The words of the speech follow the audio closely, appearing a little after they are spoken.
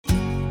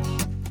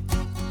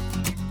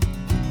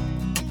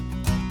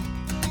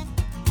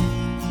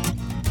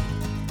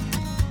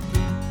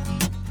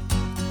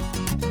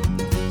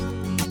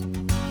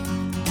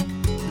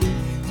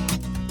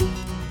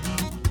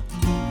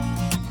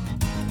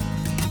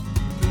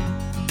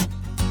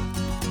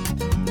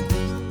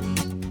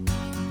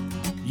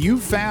You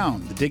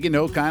found the Digging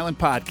Oak Island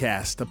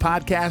podcast, a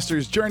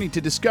podcaster's journey to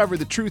discover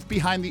the truth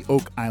behind the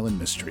Oak Island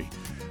mystery.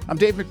 I'm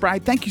Dave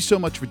McBride. Thank you so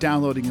much for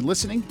downloading and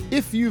listening.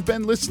 If you've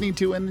been listening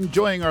to and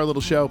enjoying our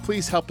little show,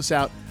 please help us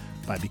out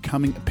by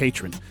becoming a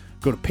patron.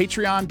 Go to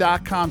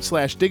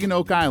patreon.com/Digging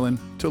Oak Island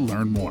to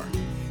learn more.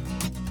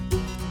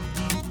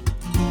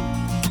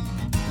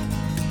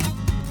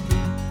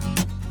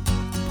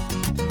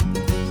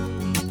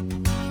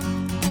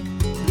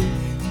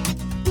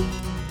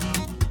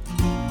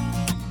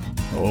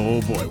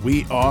 Oh boy,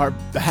 we are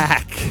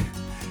back.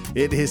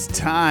 It is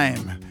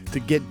time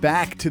to get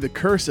back to the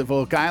Curse of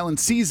Oak Island.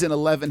 Season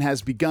 11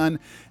 has begun,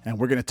 and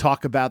we're going to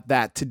talk about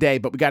that today.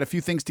 But we got a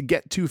few things to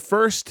get to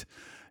first,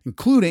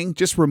 including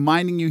just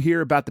reminding you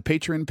here about the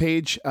Patreon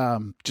page.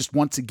 Just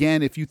once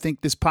again, if you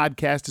think this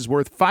podcast is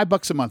worth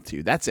 $5 a month to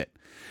you, that's it,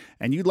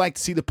 and you'd like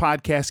to see the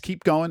podcast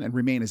keep going and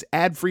remain as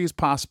ad-free as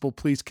possible,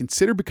 please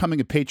consider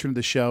becoming a patron of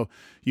the show.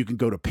 You can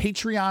go to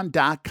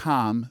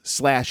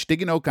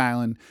patreon.com/Digging Oak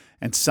Island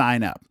and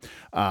sign up.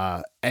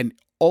 And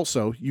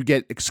also, you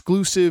get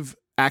exclusive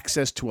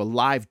access to a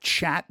live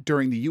chat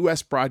during the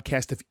U.S.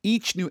 broadcast of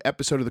each new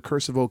episode of The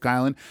Curse of Oak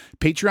Island.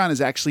 Patreon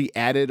has actually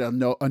added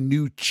a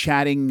new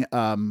chatting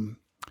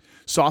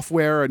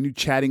software, a new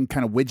chatting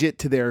kind of widget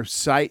to their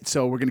site.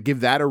 So we're going to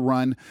give that a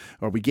run,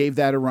 or we gave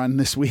that a run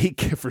this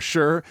week for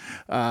sure,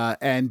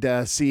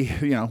 and see,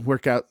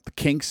 work out the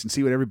kinks and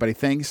see what everybody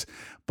thinks.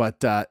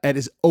 But it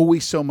is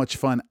always so much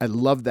fun. I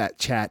love that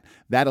chat.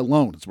 That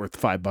alone is worth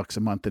 $5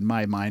 a month in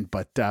my mind.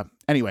 But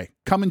anyway,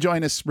 come and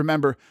join us.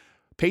 Remember,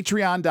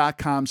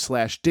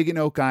 patreon.com/Digging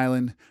Oak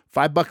Island,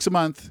 $5 a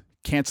month,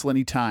 cancel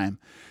anytime.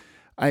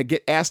 I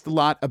get asked a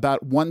lot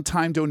about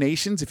one-time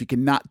donations. If you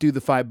cannot do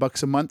the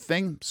 $5 a month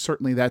thing,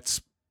 certainly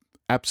that's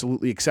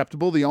absolutely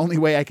acceptable. The only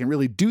way I can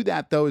really do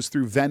that, though, is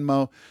through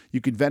Venmo.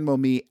 You can Venmo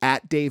me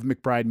at Dave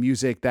McBride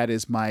Music. That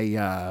is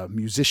my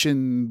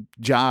musician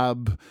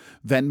job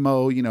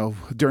Venmo.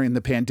 During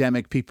the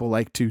pandemic, people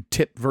like to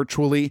tip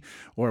virtually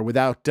or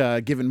without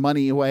giving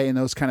money away and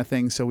those kind of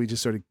things. So we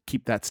just sort of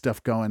keep that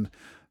stuff going.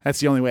 That's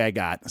the only way I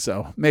got.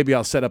 So maybe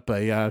I'll set up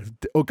a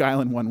Oak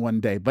Island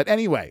one day. But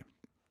anyway,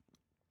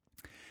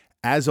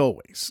 as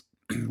always,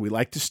 we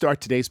like to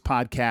start today's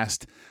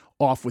podcast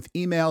off with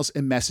emails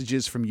and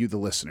messages from you, the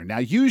listener. Now,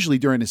 usually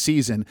during the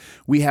season,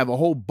 we have a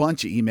whole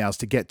bunch of emails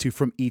to get to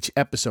from each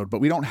episode, but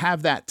we don't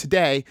have that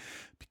today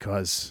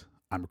because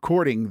I'm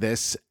recording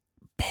this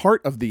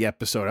part of the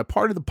episode, a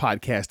part of the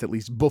podcast at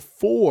least,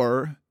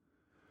 before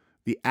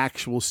the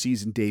actual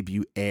season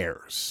debut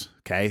airs.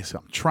 Okay, so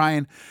I'm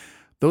trying.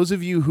 Those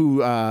of you who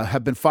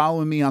have been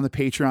following me on the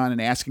Patreon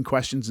and asking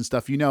questions and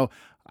stuff,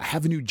 I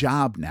have a new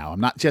job now. I'm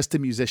not just a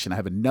musician. I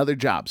have another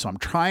job. So I'm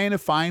trying to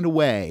find a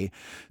way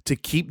to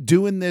keep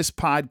doing this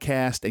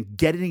podcast and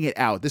getting it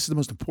out. This is the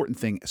most important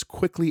thing, as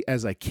quickly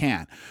as I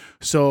can.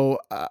 So,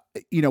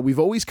 we've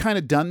always kind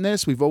of done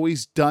this. We've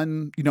always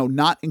done,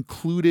 not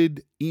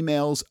included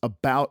emails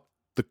about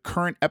the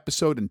current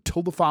episode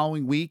until the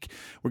following week.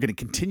 We're going to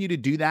continue to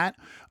do that.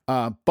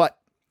 But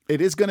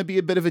it is going to be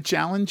a bit of a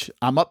challenge.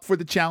 I'm up for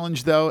the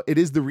challenge, though. It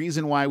is the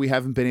reason why we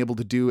haven't been able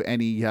to do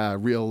any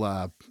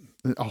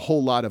a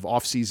whole lot of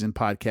off-season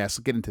podcasts.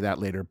 I'll get into that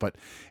later. But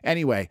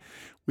anyway,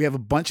 we have a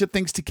bunch of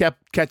things to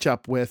catch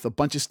up with, a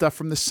bunch of stuff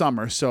from the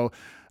summer. So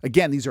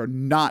again, these are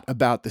not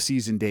about the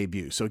season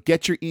debut. So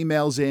get your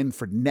emails in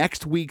for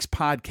next week's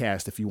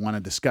podcast if you want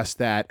to discuss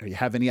that, or you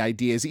have any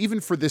ideas, even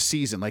for this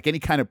season, like any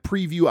kind of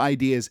preview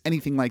ideas,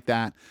 anything like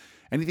that.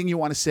 Anything you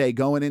want to say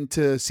going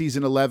into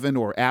season 11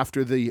 or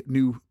after the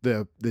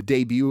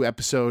debut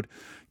episode,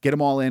 get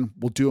them all in.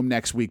 We'll do them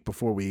next week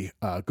before we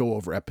go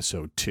over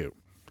episode 2.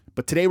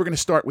 But today we're going to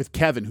start with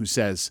Kevin, who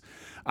says,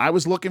 I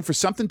was looking for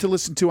something to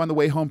listen to on the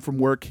way home from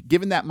work,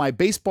 given that my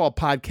baseball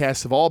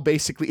podcasts have all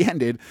basically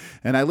ended,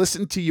 and I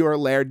listened to your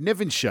Laird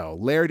Niven show.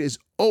 Laird is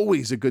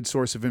always a good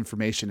source of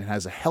information and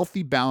has a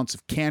healthy balance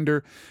of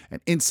candor and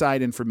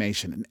inside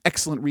information, an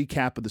excellent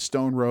recap of the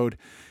Stone Road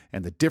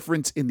and the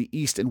difference in the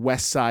east and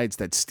west sides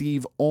that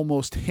Steve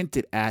almost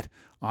hinted at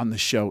on the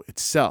show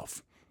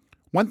itself.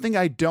 One thing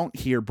I don't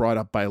hear brought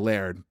up by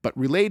Laird, but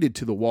related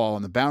to the wall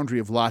on the boundary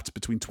of lots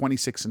between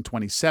 26 and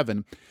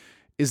 27,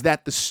 is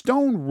that the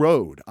Stone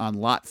Road on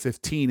Lot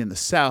 15 in the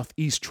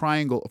southeast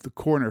triangle of the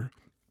corner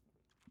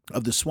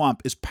of the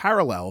swamp is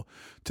parallel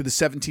to the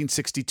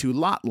 1762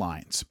 lot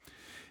lines.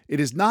 It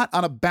is not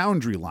on a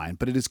boundary line,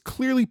 but it is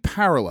clearly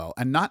parallel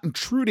and not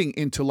intruding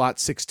into Lot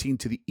 16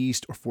 to the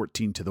east or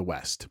 14 to the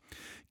west.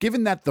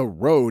 Given that the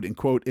road, in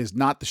quote, is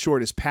not the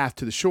shortest path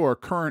to the shore,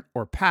 current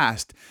or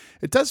past,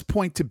 it does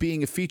point to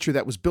being a feature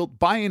that was built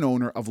by an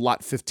owner of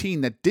Lot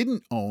 15 that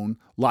didn't own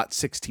Lot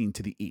 16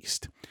 to the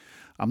east.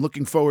 I'm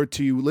looking forward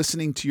to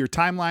listening to your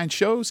timeline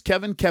shows.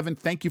 Kevin,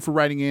 thank you for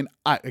writing in.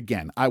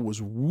 I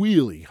was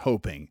really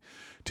hoping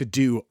to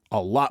do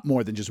a lot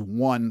more than just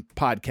one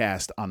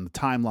podcast on the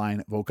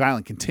timeline of Oak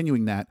Island,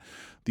 continuing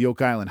the Oak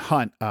Island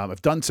hunt.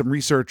 I've done some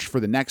research for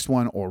the next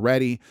one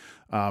already.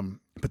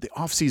 But the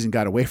off season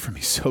got away from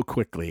me so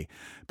quickly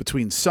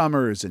between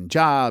summers and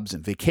jobs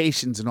and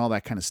vacations and all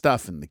that kind of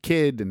stuff, and the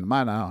kid and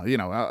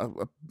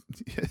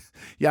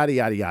yada,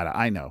 yada, yada.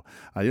 I know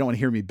you don't want to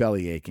hear me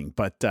belly aching,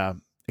 but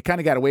it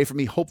kind of got away from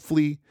me.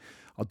 Hopefully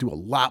I'll do a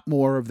lot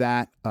more of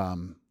that.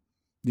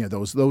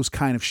 Those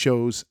kind of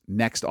shows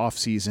next off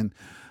season.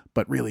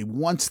 But really,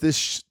 once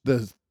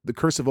the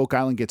Curse of Oak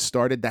Island gets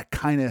started, that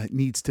kind of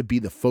needs to be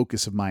the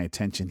focus of my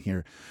attention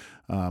here.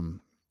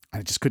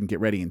 I just couldn't get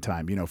ready in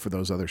time, for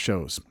those other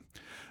shows.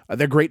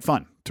 They're great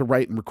fun to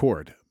write and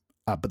record,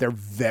 but they're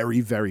very,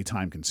 very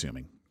time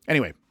consuming.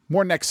 Anyway,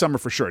 more next summer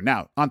for sure.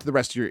 Now, on to the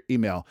rest of your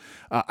email.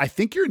 I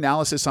think your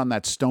analysis on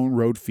that Stone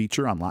Road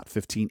feature on Lot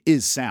 15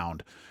 is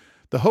sound.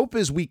 The hope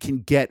is we can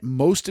get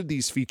most of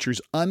these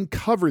features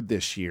uncovered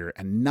this year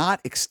and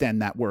not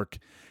extend that work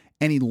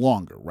any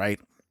longer, right?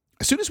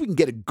 As soon as we can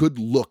get a good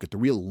look at the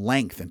real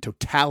length and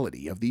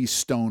totality of these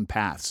stone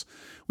paths,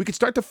 we can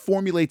start to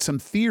formulate some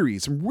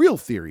theories, some real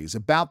theories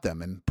about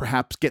them, and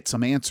perhaps get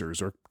some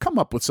answers or come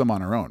up with some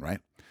on our own,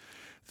 right?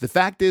 The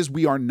fact is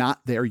we are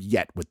not there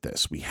yet with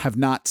this. We have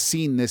not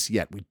seen this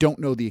yet. We don't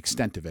know the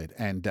extent of it,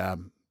 and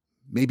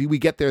maybe we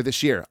get there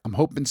this year. I'm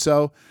hoping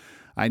so.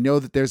 I know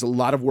that there's a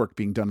lot of work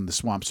being done in the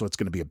swamp, so it's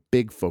going to be a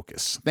big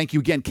focus. Thank you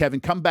again, Kevin.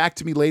 Come back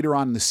to me later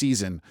on in the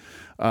season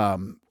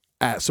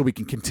so we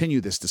can continue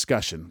this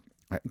discussion.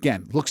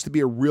 Again, looks to be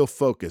a real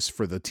focus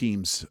for the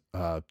team's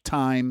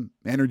time,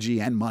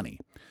 energy, and money.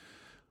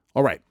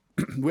 All right.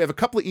 We have a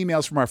couple of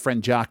emails from our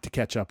friend Jock to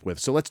catch up with,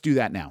 so let's do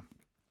that now.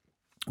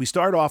 We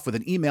start off with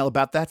an email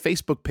about that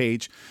Facebook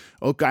page,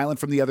 Oak Island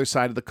from the Other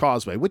Side of the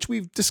Causeway, which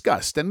we've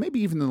discussed, and maybe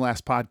even in the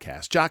last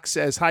podcast. Jock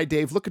says, "Hi,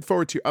 Dave. Looking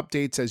forward to your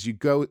updates as you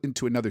go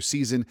into another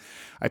season.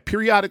 I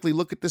periodically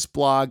look at this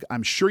blog.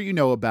 I'm sure you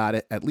know about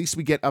it. At least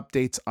we get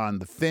updates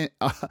on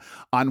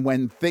on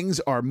when things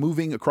are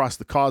moving across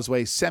the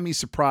causeway.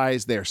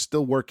 Semi-surprised they're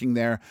still working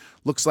there.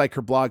 Looks like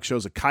her blog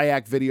shows a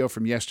kayak video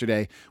from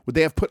yesterday. Would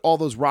they have put all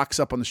those rocks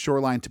up on the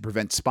shoreline to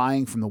prevent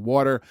spying from the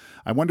water?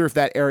 I wonder if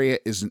that area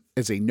is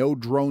a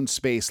no-drone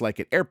space like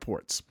at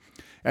airports.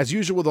 As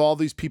usual, with all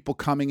these people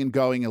coming and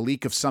going, a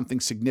leak of something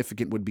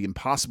significant would be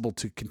impossible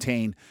to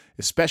contain,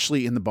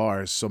 especially in the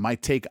bars. So my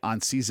take on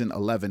season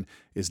 11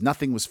 is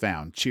nothing was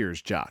found.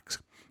 Cheers,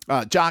 Jock."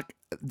 Jock,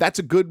 that's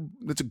a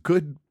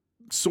good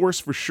source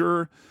for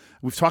sure.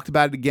 We've talked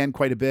about it again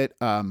quite a bit.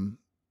 I'm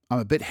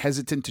a bit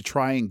hesitant to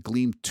try and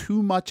glean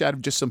too much out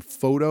of just some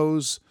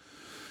photos,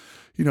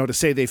 to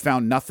say they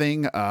found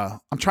nothing.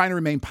 I'm trying to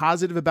remain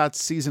positive about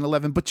season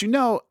 11, but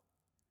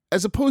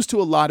as opposed to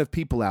a lot of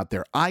people out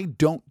there, I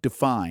don't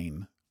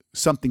define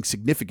something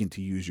significant, to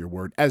use your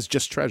word, as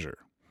just treasure.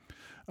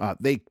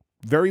 They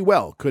very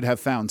well could have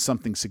found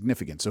something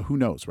significant. So who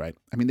knows, right?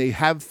 I mean, they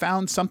have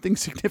found something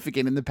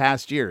significant in the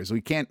past years.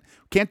 We can't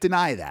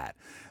deny that.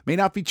 May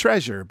not be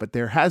treasure, but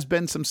there has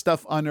been some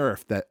stuff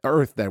unearthed that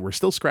we're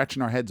still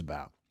scratching our heads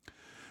about.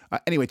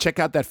 Anyway, check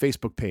out that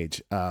Facebook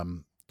page,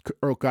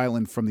 Oak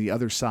Island from the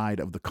Other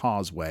Side of the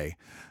Causeway.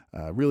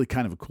 Really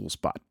kind of a cool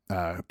spot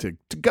to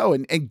go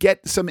and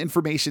get some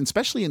information,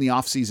 especially in the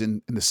off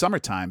season in the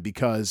summertime,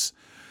 because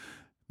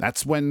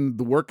that's when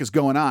the work is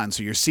going on.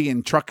 So you're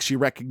seeing trucks you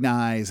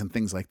recognize and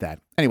things like that.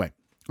 Anyway,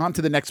 on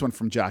to the next one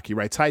from Jock. He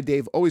writes, "Hi,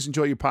 Dave. Always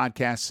enjoy your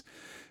podcasts.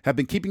 Have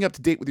been keeping up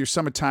to date with your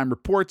summertime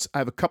reports. I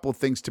have a couple of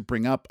things to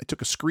bring up. I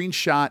took a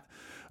screenshot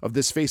of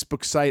this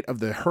Facebook site of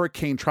the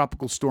Hurricane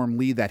Tropical Storm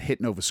Lee that hit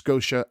Nova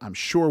Scotia. I'm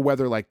sure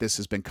weather like this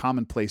has been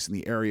commonplace in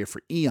the area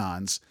for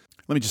eons."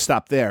 Let me just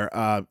stop there.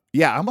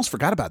 Yeah, I almost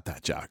forgot about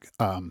that, Jock.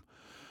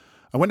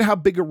 I wonder how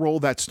big a role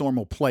that storm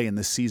will play in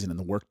this season and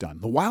the work done.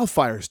 The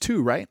wildfires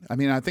too, right? I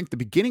mean, I think the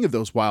beginning of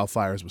those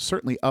wildfires was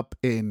certainly up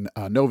in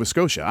Nova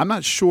Scotia. I'm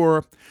not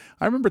sure.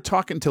 I remember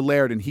talking to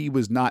Laird and he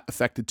was not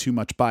affected too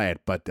much by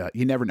it, but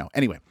you never know.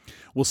 Anyway,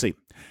 we'll see.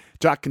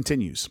 Jock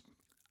continues.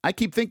 "I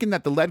keep thinking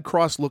that the lead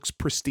cross looks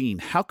pristine.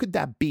 How could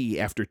that be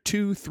after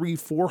 200, 300,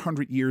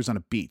 400 years on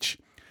a beach?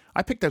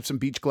 I picked up some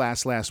beach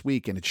glass last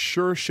week and it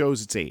sure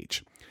shows its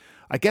age.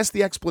 I guess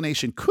the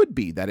explanation could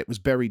be that it was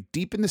buried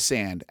deep in the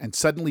sand and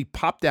suddenly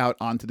popped out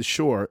onto the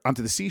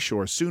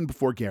seashore soon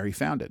before Gary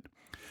found it.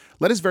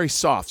 Lead is very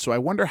soft, so I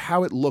wonder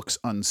how it looks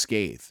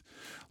unscathed.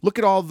 Look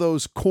at all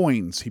those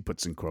coins," he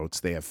puts in quotes,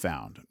 "they have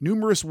found.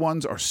 Numerous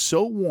ones are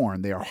so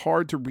worn they are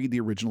hard to read the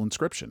original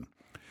inscription.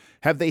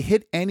 Have they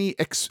hit any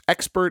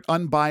expert,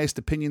 unbiased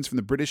opinions from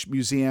the British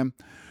Museum?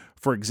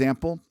 For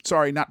example,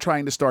 sorry, not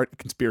trying to start a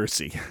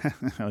conspiracy."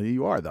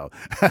 You are, though.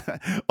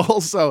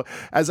 "Also,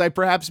 as I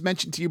perhaps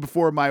mentioned to you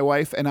before, my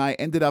wife and I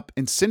ended up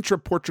in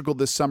Sintra, Portugal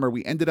this summer.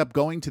 We ended up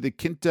going to the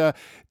Quinta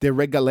de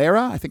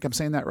Regaleira, I think I'm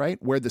saying that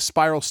right, where the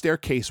spiral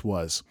staircase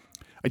was.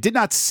 I did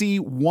not see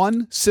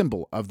one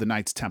symbol of the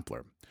Knights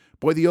Templar.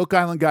 Boy, the Oak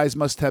Island guys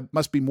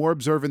must be more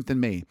observant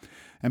than me.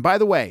 And by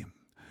the way,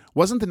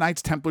 wasn't the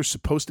Knights Templar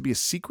supposed to be a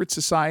secret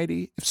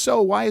society? If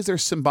so, why is there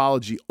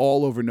symbology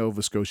all over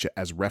Nova Scotia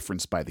as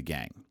referenced by the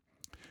gang?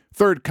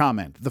 Third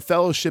comment, the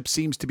Fellowship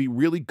seems to be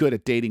really good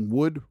at dating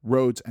wood,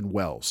 roads, and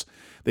wells.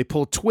 They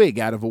pull a twig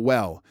out of a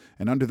well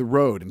and under the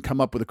road and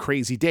come up with a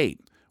crazy date.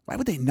 Why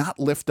would they not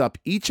lift up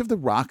each of the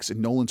rocks in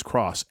Nolan's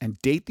Cross and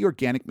date the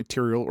organic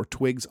material or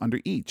twigs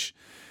under each?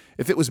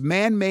 If it was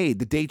man-made,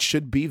 the dates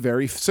should be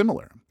very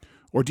similar.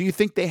 Or do you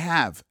think they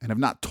have and have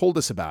not told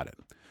us about it?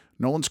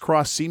 Nolan's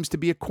Cross seems to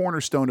be a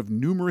cornerstone of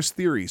numerous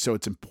theories, so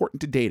it's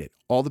important to date it.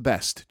 All the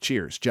best.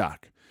 Cheers,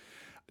 Jock.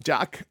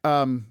 Jock,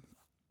 I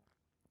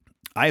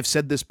have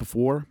said this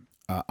before.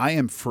 I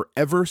am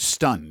forever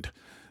stunned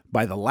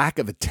by the lack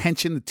of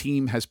attention the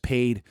team has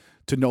paid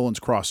to Nolan's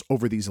Cross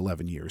over these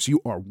 11 years.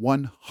 You are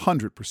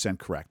 100%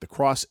 correct. The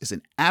Cross is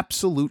an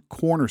absolute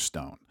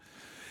cornerstone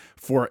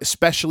for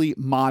especially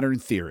modern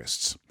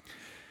theorists.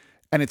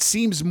 And it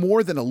seems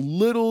more than a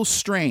little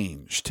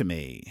strange to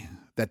me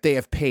that they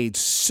have paid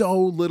so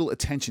little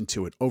attention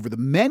to it over the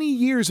many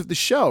years of the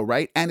show,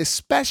 right? And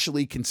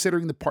especially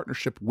considering the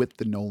partnership with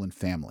the Nolan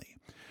family.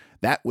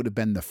 That would have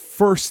been the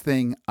first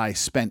thing I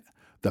spent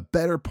the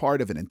better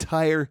part of an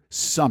entire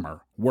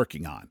summer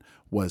working on,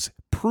 was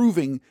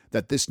proving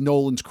that this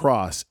Nolan's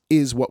Cross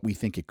is what we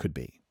think it could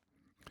be.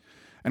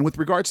 And with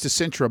regards to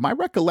Sintra, my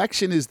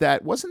recollection is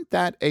that, wasn't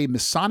that a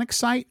Masonic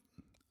site?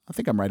 I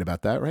think I'm right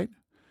about that, right?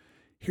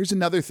 Here's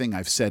another thing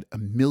I've said a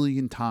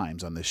million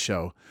times on this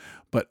show,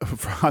 but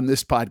on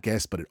this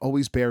podcast, but it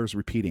always bears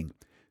repeating.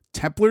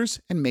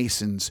 Templars and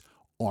Masons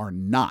are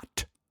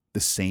not the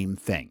same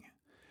thing.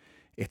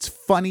 It's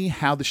funny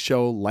how the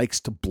show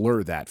likes to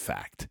blur that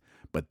fact,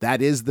 but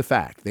that is the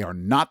fact. They are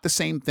not the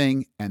same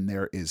thing, and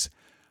there is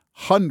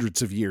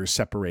hundreds of years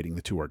separating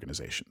the two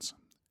organizations.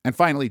 And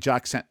finally,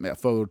 Jock sent a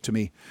photo to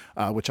me,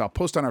 which I'll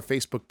post on our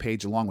Facebook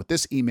page along with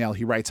this email.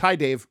 He writes, "Hi,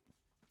 Dave.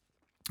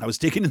 I was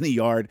digging in the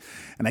yard,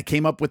 and I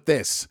came up with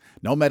this.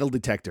 No metal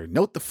detector.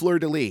 Note the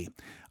fleur-de-lis.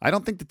 I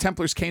don't think the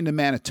Templars came to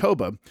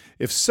Manitoba.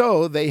 If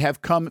so, they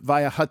have come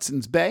via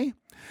Hudson's Bay.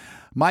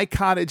 My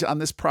cottage on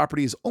this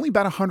property is only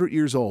about 100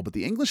 years old, but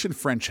the English and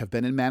French have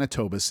been in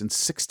Manitoba since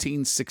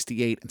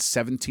 1668 and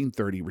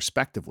 1730,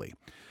 respectively.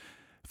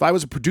 If I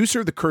was a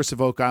producer of The Curse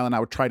of Oak Island, I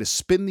would try to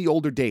spin the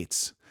older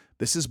dates.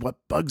 This is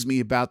what bugs me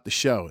about the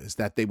show, is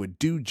that they would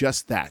do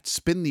just that,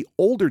 spin the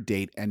older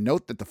date and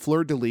note that the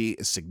fleur-de-lis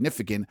is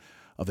significant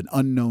of an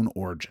unknown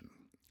origin.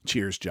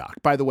 Cheers,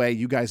 Jock." By the way,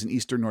 you guys in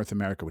Eastern North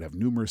America would have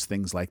numerous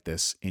things like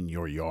this in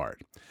your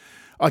yard.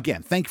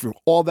 Again, thank you for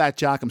all that,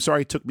 Jock. I'm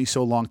sorry it took me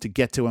so long to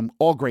get to him.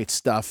 All great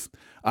stuff.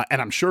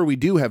 And I'm sure we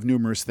do have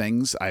numerous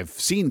things. I've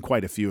seen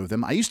quite a few of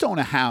them. I used to own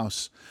a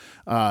house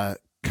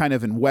kind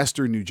of in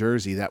western New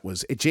Jersey that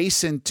was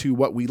adjacent to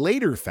what we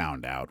later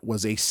found out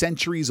was a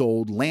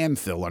centuries-old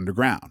landfill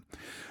underground.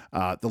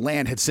 The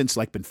land had since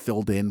been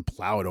filled in,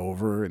 plowed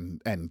over,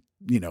 and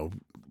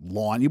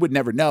lawn. You would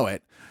never know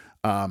it.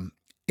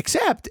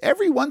 Except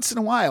every once in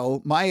a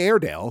while, my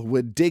Airedale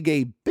would dig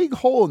a big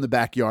hole in the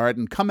backyard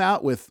and come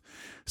out with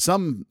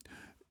some,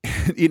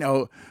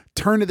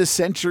 turn of the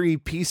century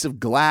piece of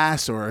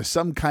glass or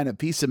some kind of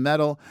piece of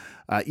metal.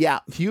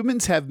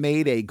 Humans have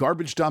made a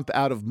garbage dump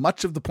out of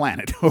much of the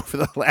planet over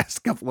the last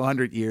couple of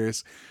 100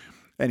 years.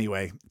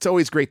 Anyway, it's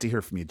always great to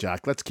hear from you,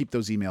 Jock. Let's keep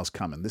those emails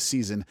coming. This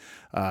season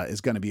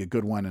is going to be a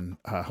good one, and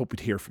hope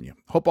to hear from you.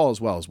 Hope all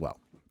is well as well.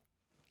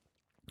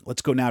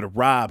 Let's go now to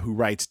Rob, who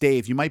writes,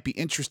 "Dave, you might be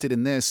interested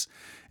in this,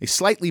 a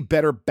slightly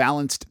better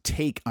balanced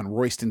take on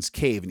Royston's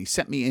Cave." And he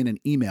sent me in an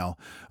email,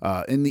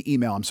 a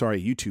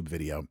YouTube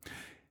video.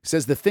 He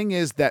says, the thing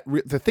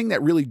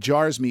that really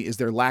jars me is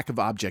their lack of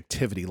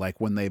objectivity,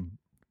 like when they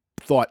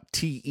thought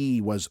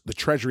TE was the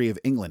Treasury of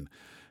England.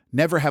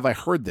 Never have I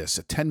heard this.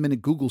 A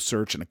 10-minute Google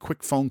search and a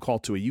quick phone call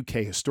to a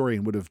UK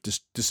historian would have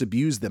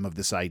disabused them of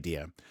this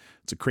idea.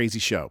 It's a crazy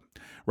show.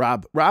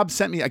 Rob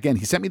sent me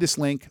this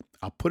link.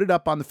 I'll put it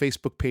up on the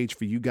Facebook page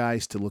for you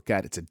guys to look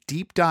at. It's a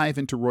deep dive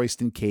into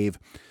Royston Cave.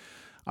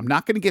 I'm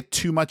not going to get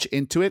too much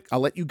into it. I'll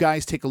let you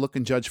guys take a look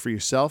and judge for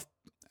yourself.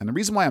 And the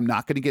reason why I'm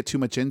not going to get too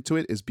much into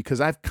it is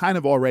because I've kind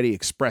of already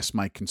expressed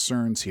my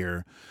concerns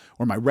here,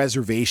 or my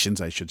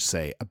reservations, I should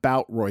say,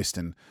 about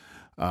Royston.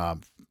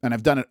 And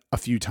I've done it a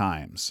few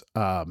times.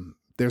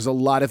 There's a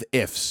lot of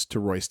ifs to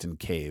Royston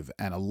Cave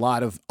and a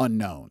lot of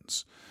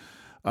unknowns.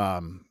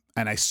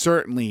 And I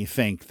certainly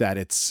think that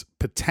its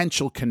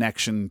potential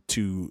connection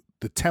to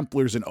the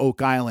Templars in Oak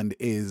Island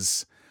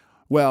its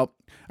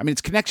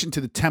connection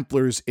to the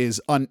Templars is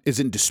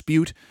in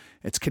dispute.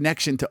 Its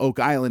connection to Oak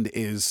Island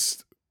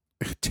is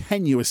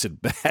tenuous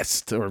at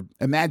best, or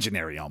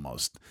imaginary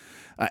almost.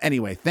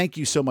 Anyway, thank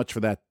you so much for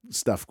that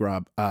stuff,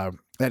 Rob.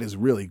 That is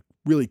really,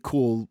 really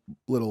cool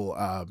little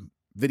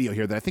video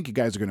here that I think you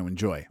guys are going to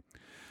enjoy.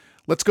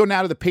 Let's go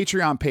now to the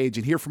Patreon page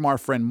and hear from our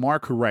friend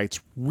Mark, who writes,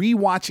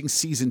 "Rewatching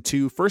season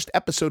 2, first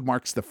episode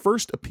marks the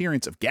first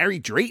appearance of Gary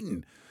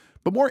Drayton.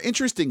 But more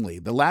interestingly,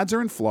 the lads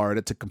are in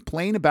Florida to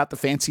complain about the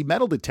fancy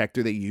metal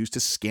detector they used to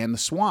scan the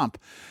swamp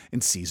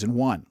in season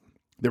 1.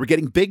 They were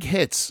getting big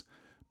hits,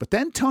 but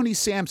then Tony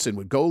Sampson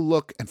would go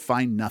look and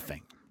find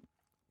nothing.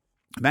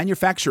 The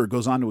manufacturer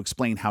goes on to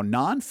explain how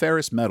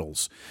non-ferrous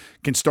metals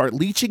can start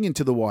leaching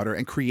into the water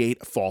and create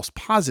a false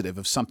positive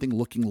of something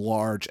looking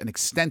large and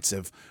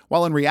extensive,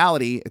 while in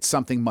reality, it's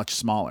something much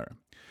smaller.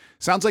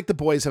 Sounds like the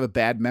boys have a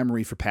bad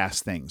memory for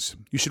past things.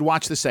 You should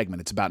watch the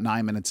segment. It's about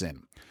 9 minutes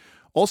in.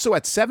 Also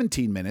at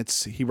 17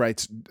 minutes, he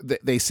writes,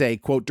 they say,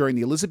 quote, during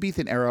the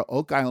Elizabethan era,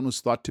 Oak Island was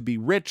thought to be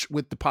rich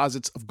with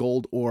deposits of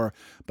gold ore,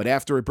 but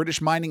after a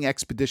British mining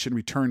expedition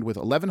returned with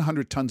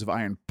 1,100 tons of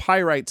iron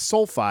pyrite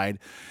sulfide,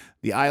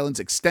 the island's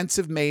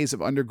extensive maze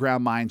of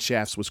underground mine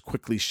shafts was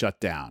quickly shut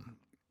down.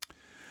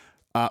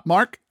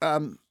 Mark,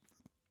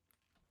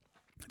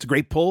 it's a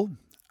great pull.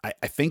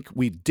 I think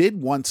we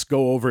did once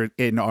go over it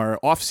in our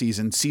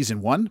off-season,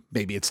 season 1.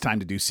 Maybe it's time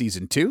to do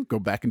season 2. Go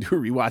back and do a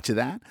rewatch of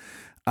that.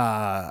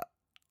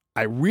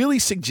 I really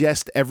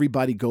suggest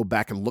everybody go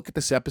back and look at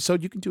this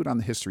episode. You can do it on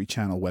the History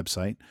Channel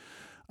website.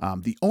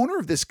 The owner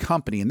of this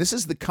company, and this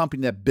is the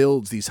company that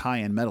builds these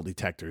high-end metal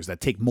detectors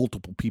that take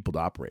multiple people to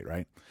operate,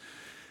 right?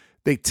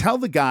 They tell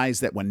the guys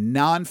that when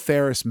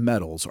non-ferrous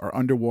metals are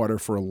underwater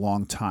for a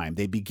long time,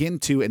 they begin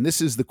to, and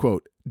this is the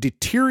quote,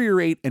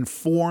 deteriorate and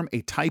form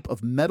a type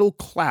of metal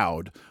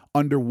cloud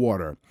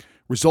underwater,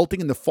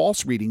 resulting in the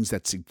false readings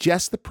that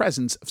suggest the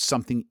presence of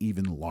something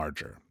even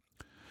larger.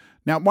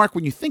 Now, Mark,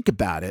 when you think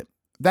about it,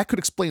 that could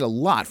explain a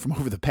lot from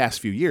over the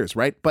past few years,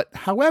 right? But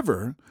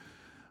however,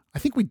 I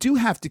think we do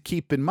have to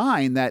keep in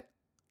mind that,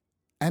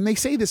 and they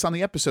say this on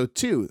the episode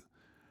too,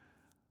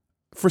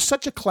 for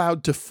such a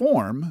cloud to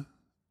form,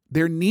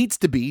 there needs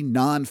to be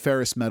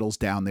non-ferrous metals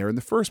down there in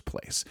the first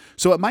place.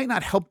 So it might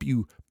not help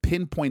you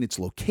pinpoint its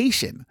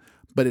location,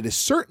 but it is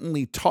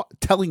certainly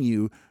telling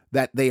you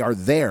that they are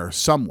there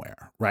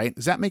somewhere, right?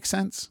 Does that make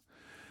sense?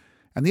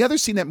 And the other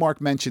scene that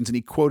Mark mentions, and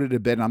he quoted a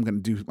bit, and I'm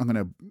going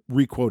to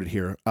re-quote it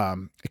here.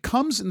 It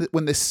comes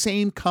when the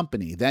same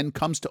company then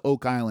comes to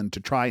Oak Island to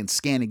try and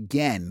scan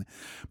again,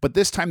 but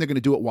this time they're going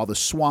to do it while the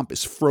swamp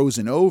is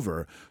frozen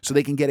over, so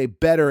they can get a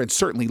better and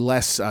certainly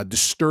less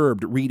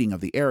disturbed reading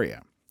of the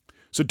area.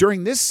 So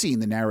during this scene,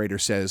 the narrator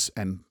says,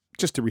 and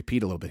just to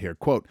repeat a little bit here,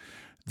 quote,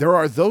 there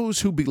are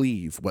those who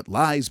believe what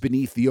lies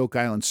beneath the Oak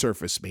Island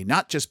surface may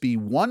not just be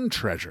one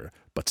treasure,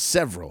 but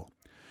several.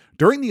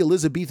 During the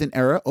Elizabethan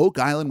era, Oak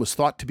Island was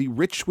thought to be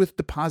rich with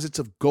deposits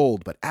of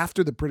gold, but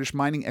after the British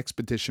mining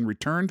expedition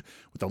returned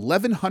with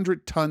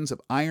 1,100 tons of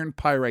iron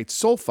pyrite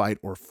sulfide,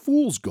 or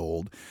fool's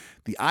gold,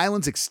 the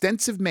island's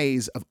extensive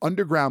maze of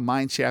underground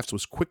mine shafts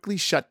was quickly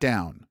shut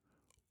down.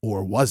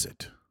 Or was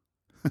it?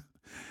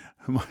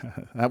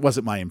 That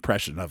wasn't my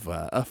impression of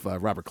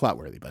Robert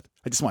Clotworthy, but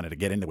I just wanted to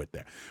get into it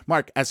there.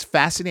 Mark, as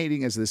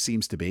fascinating as this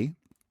seems to be,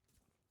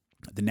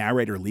 the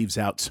narrator leaves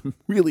out some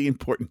really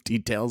important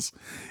details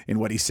in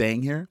what he's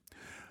saying here.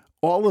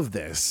 All of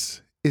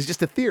this is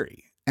just a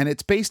theory, and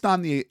it's based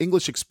on the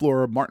English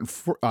explorer Martin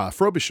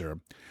Frobisher,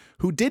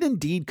 who did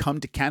indeed come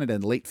to Canada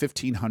in the late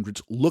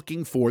 1500s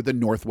looking for the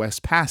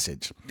Northwest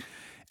Passage.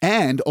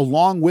 And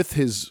along with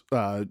his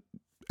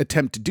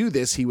attempt to do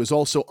this, he was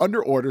also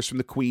under orders from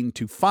the Queen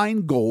to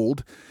find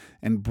gold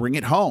and bring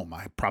it home,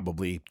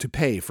 probably to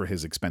pay for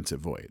his expensive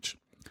voyage.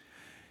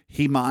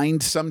 He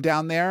mined some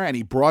down there, and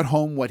he brought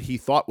home what he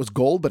thought was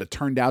gold, but it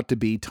turned out to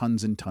be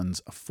tons and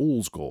tons of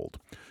fool's gold.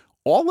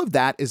 All of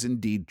that is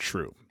indeed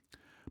true,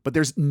 but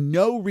there's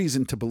no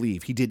reason to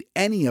believe he did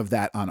any of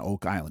that on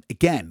Oak Island.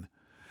 Again,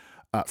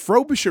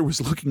 Frobisher was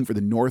looking for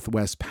the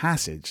Northwest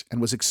Passage and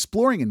was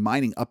exploring and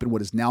mining up in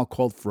what is now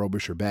called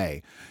Frobisher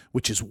Bay,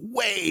 which is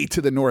way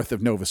to the north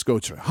of Nova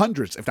Scotia,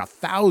 hundreds, if not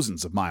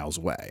thousands of miles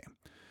away.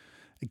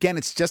 Again,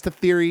 it's just a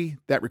theory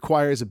that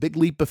requires a big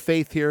leap of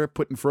faith here,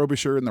 putting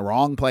Frobisher in the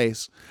wrong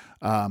place.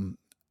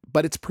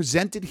 But it's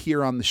presented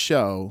here on the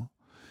show.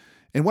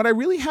 And what I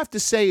really have to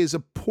say is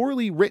a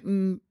poorly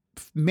written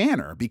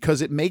manner,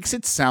 because it makes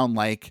it sound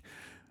like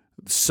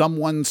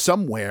someone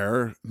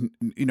somewhere,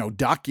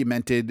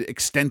 documented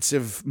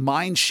extensive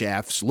mine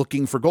shafts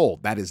looking for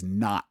gold. That is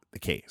not the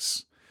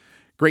case.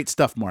 Great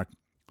stuff, Mark.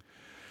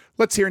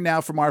 Let's hear now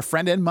from our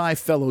friend and my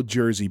fellow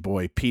Jersey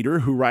boy, Peter,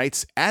 who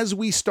writes, as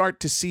we start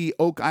to see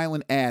Oak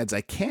Island ads,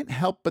 I can't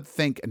help but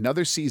think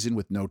another season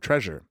with no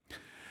treasure.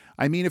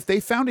 I mean, if they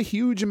found a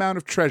huge amount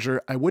of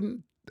treasure,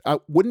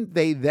 wouldn't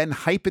they then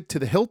hype it to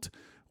the hilt?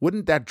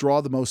 Wouldn't that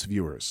draw the most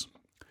viewers?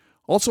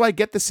 Also, I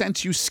get the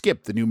sense you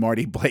skipped the new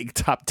Marty Blake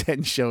top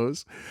 10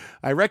 shows.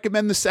 I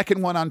recommend the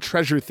second one on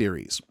treasure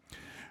theories.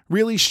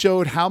 Really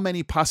showed how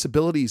many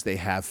possibilities they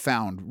have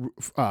found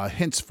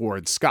hints for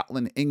in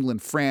Scotland,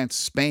 England, France,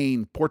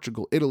 Spain,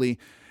 Portugal, Italy,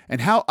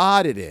 and how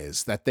odd it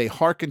is that they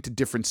hearken to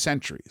different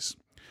centuries.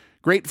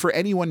 Great for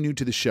anyone new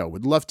to the show.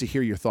 Would love to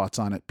hear your thoughts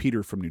on it.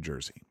 Peter from New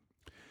Jersey.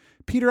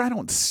 Peter, I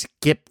don't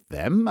skip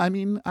them. I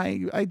mean,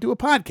 I do a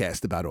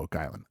podcast about Oak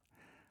Island.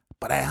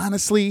 But I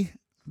honestly,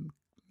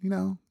 I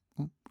don't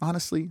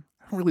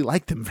really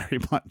like them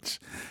very much.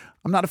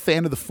 I'm not a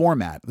fan of the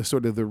format, the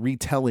sort of the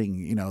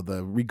retelling,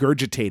 the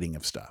regurgitating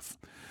of stuff.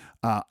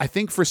 I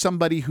think for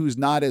somebody who's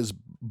not as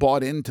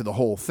bought into the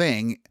whole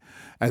thing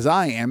as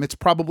I am, it's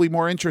probably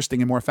more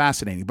interesting and more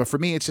fascinating. But for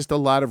me, it's just a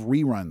lot of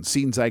reruns,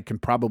 scenes I can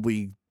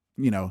probably,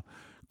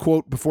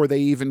 quote before they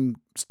even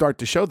start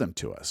to show them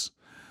to us.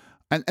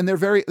 And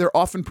they're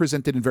often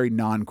presented in very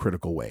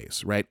non-critical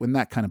ways, right? When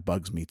that kind of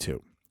bugs me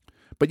too.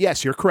 But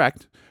yes, you're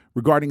correct.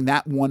 regarding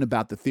that one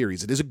about the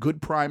theories. It is a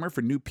good primer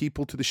for new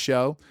people to the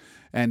show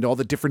and all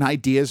the different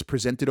ideas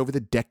presented over the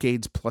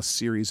decades plus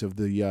series of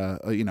the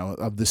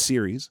of the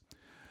series.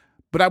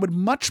 But I would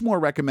much more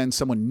recommend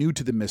someone new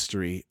to the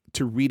mystery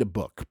to read a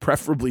book,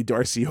 preferably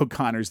Darcy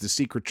O'Connor's The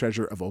Secret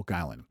Treasure of Oak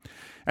Island.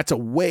 That's a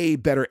way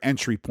better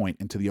entry point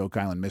into the Oak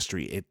Island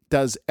mystery. It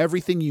does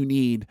everything you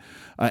need,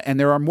 and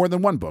there are more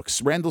than one book.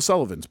 Randall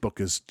Sullivan's book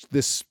is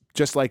this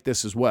just like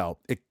this as well.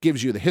 It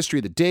gives you the history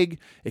of the dig.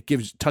 It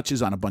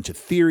touches on a bunch of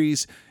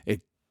theories.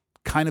 It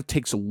kind of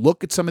takes a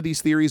look at some of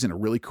these theories in a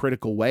really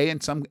critical way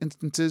in some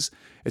instances.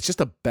 It's just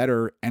a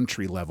better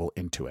entry level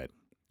into it.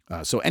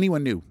 So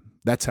anyone new,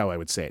 that's how I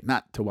would say it,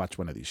 not to watch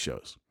one of these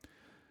shows.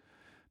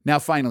 Now,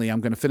 finally,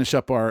 I'm going to finish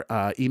up our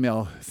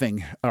email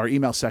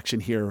section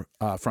here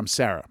from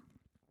Sarah.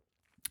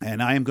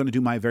 And I am going to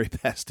do my very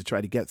best to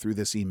try to get through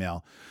this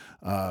email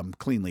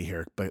cleanly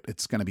here, but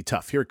it's going to be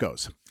tough. Here it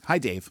goes. Hi,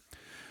 Dave.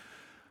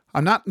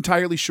 I'm not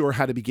entirely sure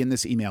how to begin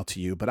this email to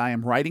you, but I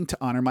am writing to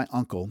honor my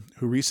uncle,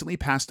 who recently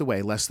passed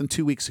away less than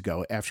 2 weeks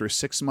ago after a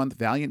 6-month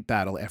valiant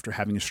battle after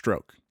having a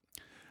stroke.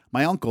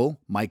 My uncle,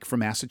 Mike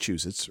from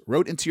Massachusetts,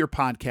 wrote into your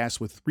podcast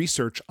with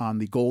research on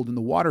the gold in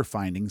the water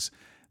findings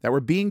that were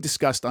being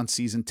discussed on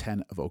season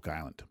 10 of Oak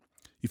Island.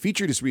 You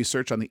featured his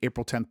research on the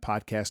April 10th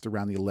podcast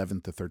around the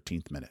 11th to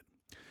 13th minute.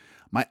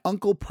 My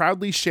uncle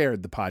proudly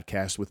shared the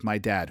podcast with my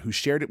dad, who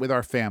shared it with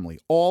our family,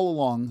 all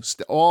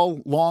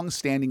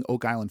long-standing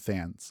Oak Island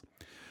fans.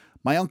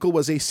 My uncle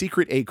was a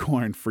secret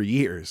acorn for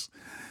years,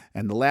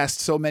 and the last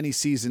so many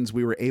seasons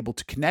we were able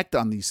to connect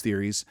on these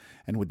theories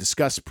and would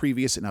discuss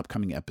previous and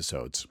upcoming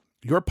episodes.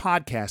 Your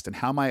podcast and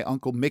how my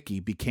Uncle Mickey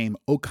became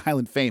Oak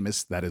Island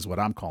famous, that is what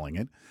I'm calling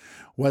it,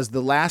 was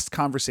the last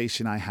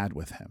conversation I had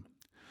with him.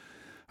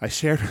 I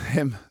shared with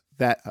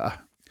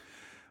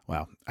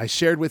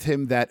him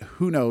that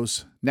who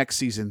knows, next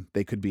season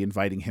they could be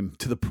inviting him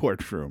to the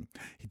boardroom.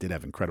 He did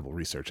have incredible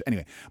research.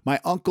 Anyway, my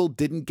uncle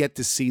didn't get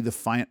to see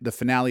the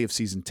finale of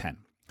season 10,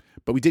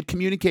 but we did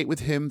communicate with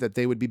him that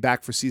they would be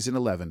back for season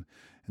 11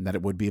 and that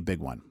it would be a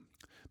big one.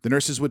 The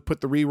nurses would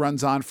put the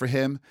reruns on for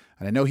him,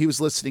 and I know he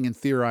was listening and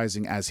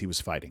theorizing as he was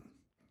fighting.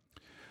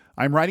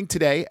 I'm writing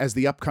today as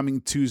the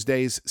upcoming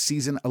Tuesday's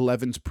season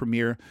 11's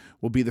premiere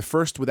will be the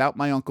first without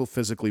my uncle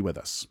physically with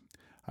us.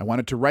 I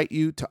wanted to write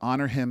you to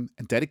honor him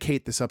and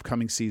dedicate this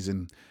upcoming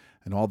season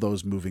and all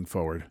those moving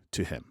forward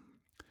to him.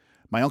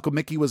 My Uncle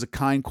Mickey was a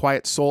kind,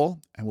 quiet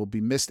soul and will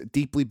be missed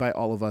deeply by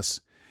all of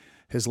us.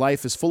 His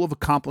life is full of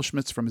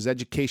accomplishments, from his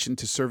education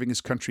to serving his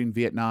country in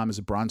Vietnam as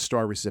a Bronze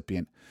Star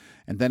recipient,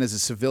 and then as a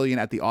civilian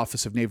at the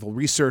Office of Naval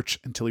Research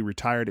until he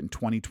retired in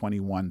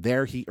 2021.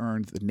 There he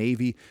earned the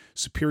Navy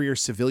Superior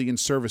Civilian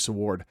Service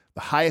Award,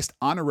 the highest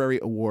honorary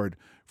award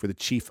for the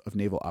Chief of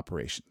Naval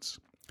Operations.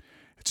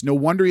 It's no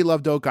wonder he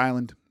loved Oak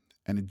Island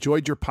and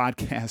enjoyed your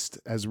podcast,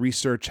 as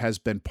research has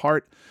been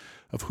part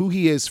of who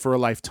he is for a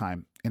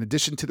lifetime. In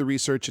addition to the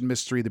research and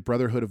mystery, the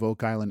Brotherhood of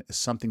Oak Island is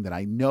something that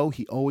I know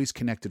he always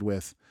connected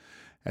with.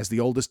 As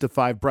the oldest of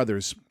 5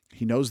 brothers,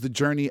 he knows the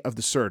journey of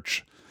the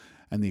search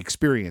and the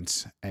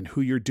experience, and who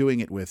you're doing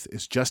it with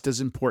is just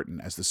as important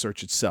as the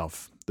search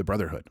itself, the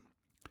Brotherhood.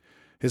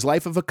 His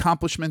life of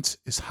accomplishments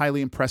is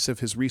highly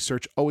impressive, his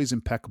research always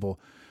impeccable,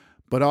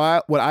 but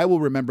what I will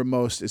remember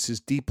most is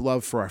his deep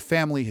love for our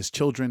family, his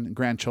children and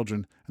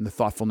grandchildren, and the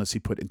thoughtfulness he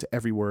put into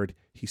every word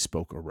he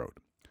spoke or wrote.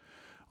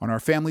 On our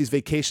family's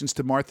vacations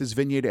to Martha's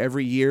Vineyard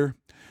every year,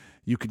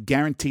 you could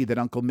guarantee that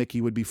Uncle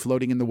Mickey would be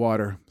floating in the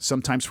water,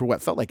 sometimes for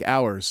what felt like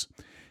hours.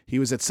 He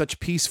was at such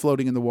peace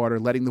floating in the water,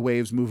 letting the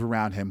waves move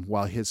around him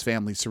while his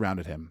family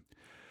surrounded him.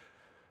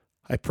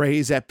 I pray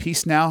he's at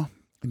peace now,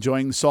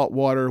 enjoying the salt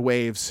water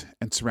waves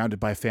and surrounded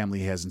by a family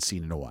he hasn't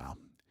seen in a while.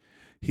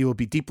 He will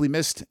be deeply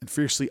missed and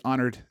fiercely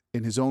honored.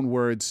 In his own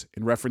words,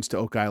 in reference to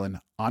Oak Island,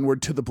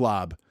 onward to the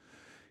blob.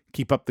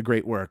 Keep up the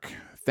great work.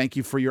 Thank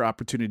you for your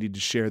opportunity to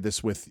share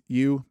this with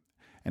you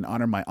and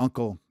honor my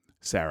uncle,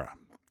 Sarah.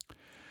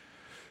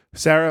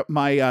 Sarah,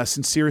 my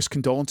sincerest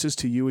condolences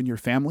to you and your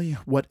family.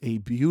 What a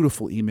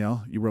beautiful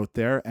email you wrote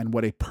there, and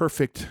what a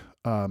perfect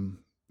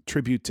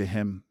tribute to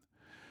him.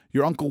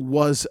 Your uncle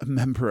was a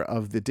member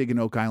of the Diggin'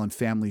 Oak Island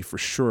family for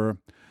sure.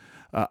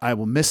 I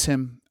will miss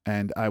him,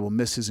 and I will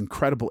miss his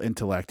incredible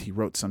intellect. He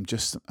wrote some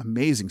just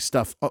amazing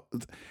stuff.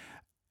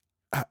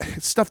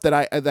 Stuff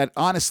that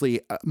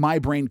honestly my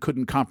brain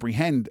couldn't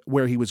comprehend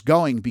where he was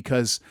going,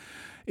 because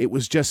it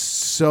was just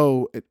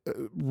so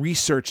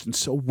researched and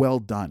so well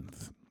done.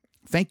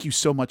 Thank you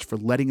so much for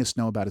letting us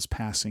know about his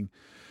passing,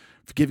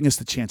 for giving us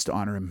the chance to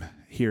honor him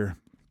here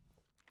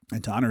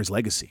and to honor his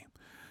legacy.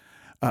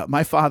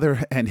 My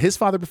father and his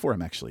father before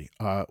him, actually,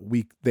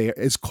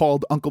 is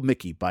called Uncle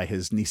Mickey by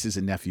his nieces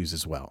and nephews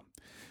as well.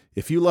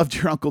 If you loved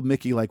your Uncle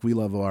Mickey like we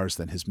love ours,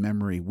 then his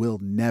memory will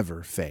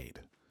never fade.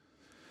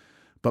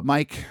 But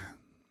Mike,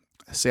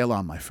 sail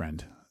on, my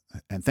friend,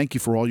 and thank you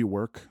for all your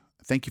work.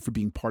 Thank you for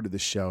being part of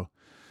this show.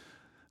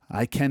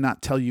 I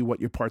cannot tell you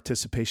what your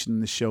participation in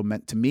this show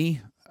meant to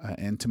me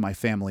and to my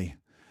family,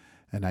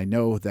 and I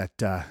know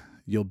that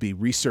you'll be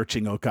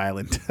researching Oak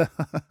Island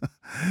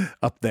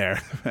up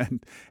there.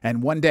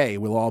 And one day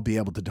we'll all be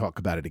able to talk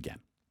about it again.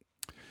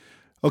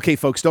 Okay,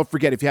 folks, don't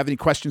forget, if you have any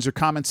questions or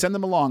comments, send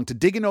them along to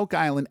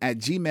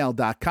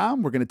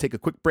digginoakisland@gmail.com. We're going to take a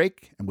quick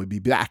break, and we'll be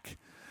back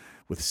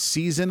with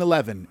Season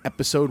 11,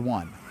 Episode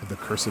 1 of The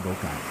Curse of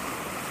Oak Island.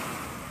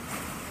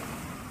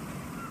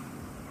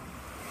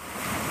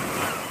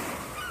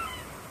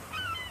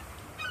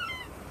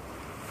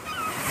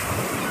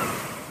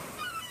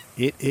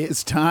 It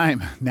is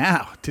time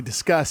now to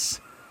discuss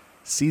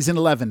Season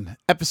 11,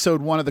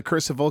 Episode 1 of The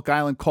Curse of Oak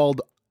Island,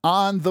 called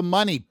On the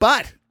Money.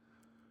 But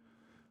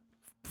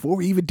before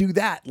we even do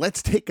that,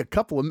 let's take a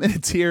couple of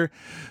minutes here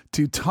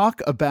to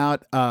talk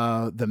about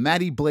the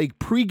Maddie Blake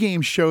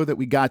pregame show that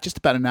we got just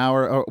about an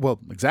hour, or,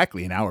 well,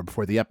 exactly an hour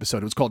before the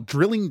episode. It was called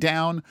Drilling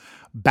Down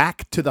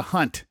Back to the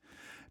Hunt.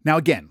 Now,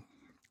 again,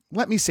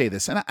 let me say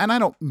this, and I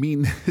don't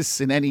mean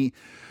this in any...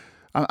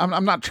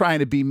 I'm not trying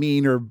to be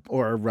mean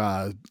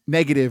or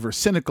negative or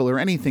cynical or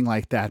anything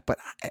like that. But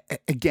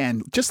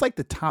again, just like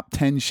the top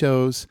 10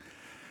 shows,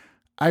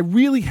 I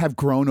really have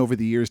grown over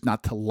the years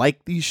not to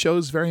like these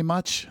shows very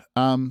much.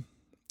 And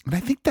I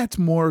think that's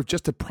more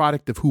just a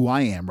product of who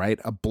I am, right?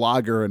 A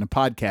blogger and a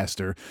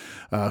podcaster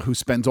who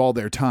spends all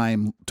their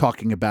time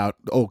talking about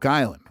Oak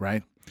Island,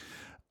 right?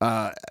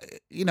 I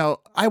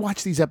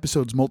watch these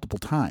episodes multiple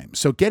times.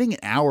 So getting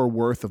an hour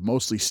worth of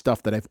mostly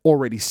stuff that I've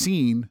already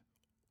seen,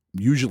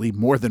 usually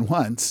more than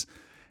once,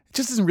 it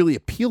just doesn't really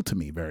appeal to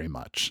me very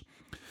much.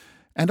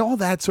 And all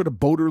that sort of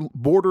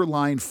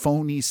borderline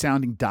phony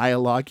sounding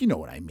dialogue, you know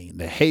what I mean?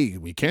 The, hey,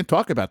 we can't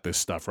talk about this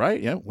stuff,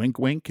 right? Yeah, wink,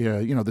 wink.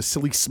 The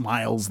silly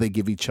smiles they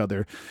give each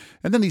other.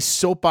 And then these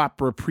soap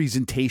opera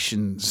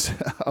presentations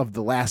of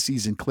the last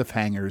season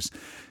cliffhangers.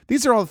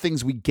 These are all the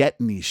things we get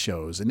in these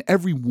shows. And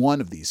every one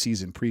of these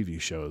season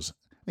preview shows,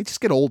 they just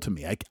get old to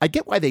me. I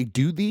get why they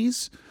do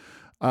these.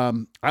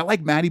 I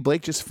like Maddie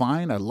Blake just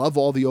fine. I love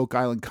all the Oak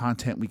Island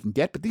content we can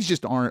get, but these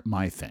just aren't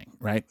my thing,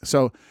 right?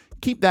 So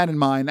keep that in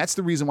mind. That's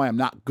the reason why I'm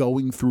not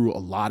going through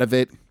a lot of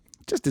it.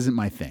 It just isn't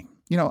my thing.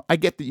 I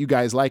get that you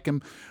guys like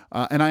him,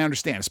 and I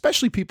understand,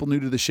 especially people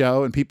new to the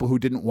show and people who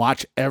didn't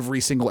watch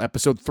every single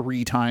episode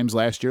 3 times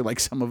last year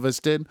like some of us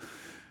did.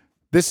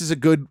 This is a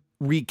good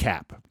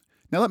recap.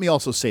 Now, let me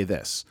also say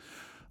this.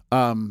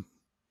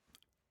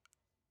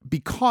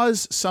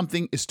 Because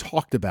something is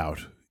talked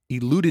about,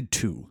 alluded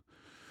to,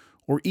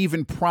 or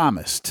even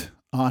promised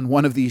on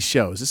one of these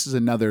shows, this is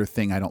another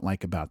thing I don't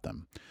like about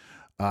them,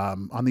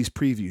 on these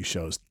preview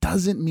shows,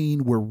 doesn't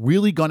mean we're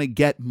really going to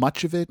get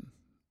much of it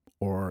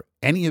or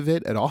any of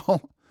it at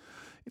all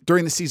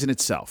during the season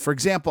itself. For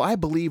example, I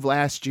believe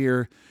last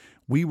year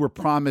we were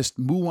promised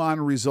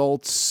Muon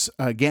results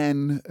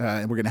again,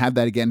 and we're going to have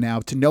that again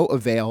now, to no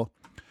avail.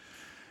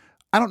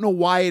 I don't know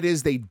why it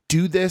is they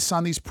do this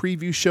on these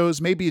preview shows.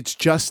 Maybe it's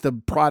just a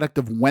product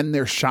of when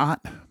they're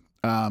shot.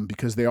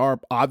 Because they are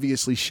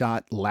obviously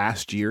shot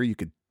last year. You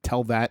could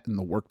tell that in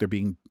the work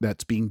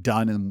that's being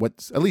done, and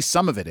what's at least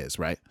some of it is,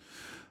 right?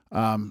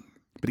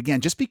 But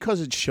again, just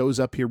because it shows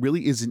up here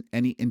really isn't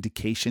any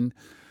indication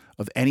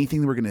of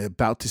anything that we're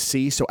about to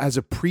see. So as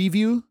a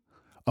preview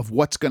of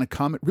what's going to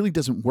come, it really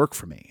doesn't work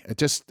for me.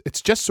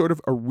 It's just sort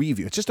of a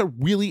review. It's just a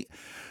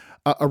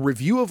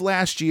review of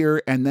last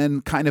year, and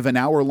then kind of an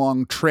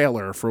hour-long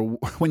trailer for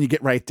when you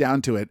get right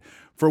down to it,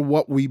 for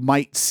what we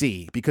might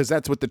see, because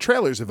that's what the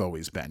trailers have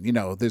always been.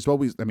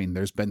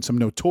 There's been some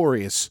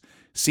notorious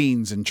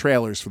scenes and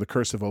trailers for The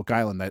Curse of Oak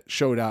Island that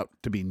showed out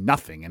to be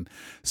nothing, and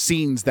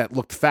scenes that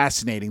looked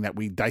fascinating that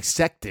we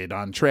dissected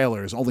on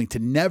trailers only to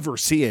never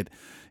see it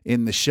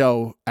in the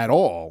show at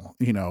all,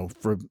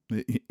 for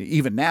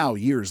even now,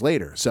 years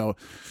later. So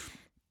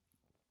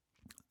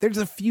there's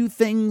a few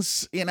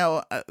things,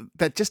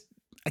 that just,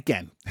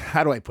 again,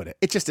 how do I put it?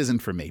 It just isn't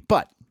for me.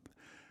 But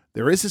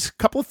there is a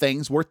couple of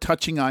things we're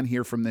touching on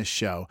here from this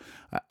show.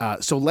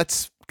 So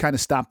let's kind of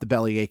stop the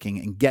belly aching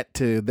and get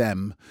to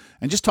them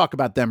and just talk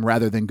about them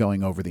rather than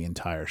going over the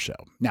entire show.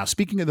 Now,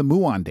 speaking of the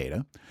Muon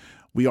data,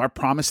 we are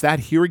promised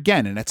that here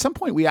again. And at some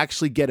point, we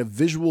actually get a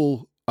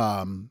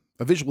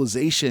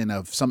visualization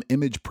of some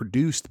image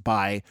produced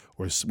by,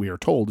 or we are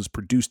told is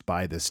produced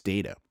by, this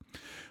data.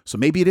 So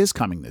maybe it is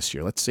coming this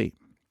year. Let's see.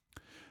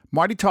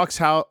 Marty talks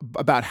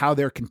about how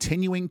they're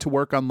continuing to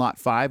work on Lot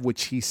 5,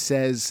 which he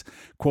says,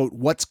 quote,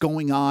 what's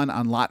going on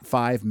Lot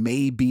 5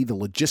 may be the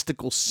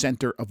logistical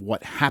center of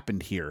what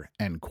happened here,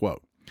 end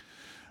quote.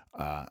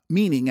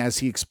 Meaning, as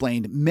he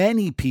explained,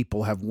 many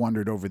people have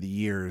wondered over the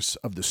years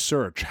of the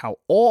search how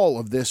all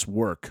of this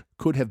work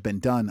could have been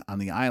done on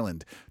the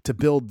island to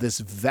build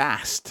this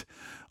vast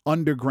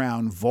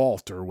underground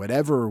vault, or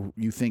whatever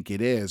you think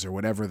it is, or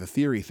whatever the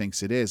theory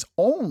thinks it is,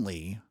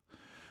 only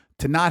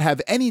to not have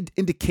any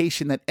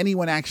indication that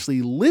anyone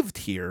actually lived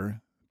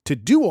here to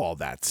do all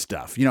that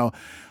stuff.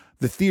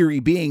 The theory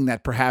being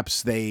that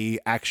perhaps they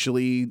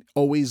actually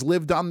always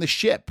lived on the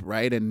ship,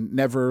 right? And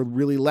never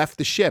really left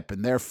the ship,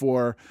 and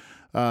therefore,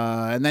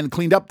 and then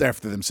cleaned up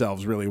after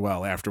themselves really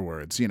well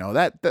afterwards.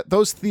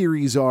 Those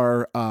theories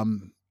are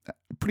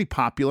pretty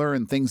popular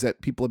and things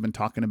that people have been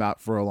talking about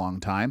for a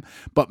long time.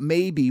 But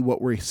maybe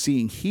what we're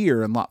seeing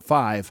here in Lot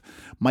 5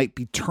 might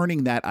be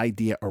turning that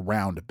idea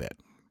around a bit.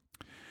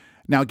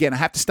 Now, again, I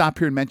have to stop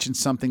here and mention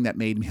something that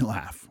made me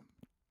laugh.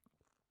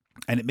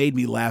 And it made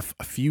me laugh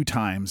a few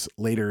times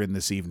later in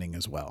this evening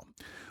as well.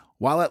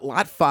 While at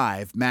Lot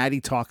 5,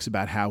 Maddie talks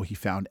about how he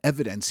found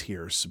evidence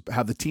here,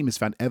 how the team has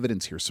found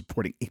evidence here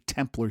supporting a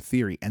Templar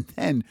theory. And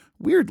then,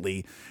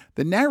 weirdly,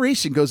 the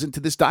narration goes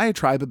into this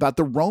diatribe about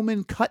the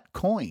Roman cut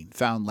coin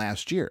found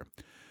last year.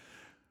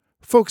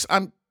 Folks,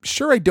 I'm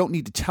sure I don't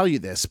need to tell you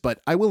this, but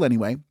I will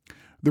anyway.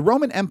 The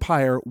Roman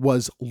Empire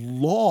was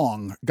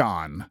long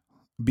gone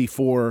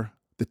before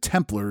the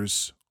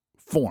Templars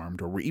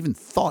formed or were even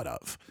thought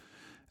of.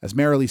 As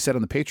Marilee said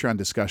on the Patreon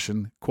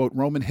discussion, quote,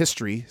 Roman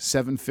history,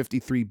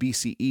 753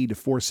 BCE to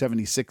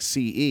 476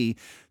 CE,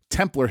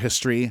 Templar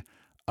history,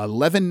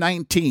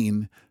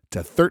 1119 to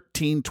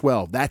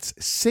 1312. That's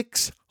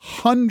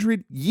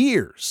 600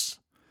 years.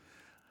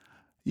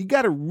 You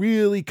got to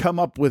really come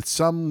up with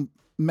some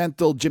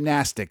mental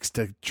gymnastics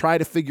to try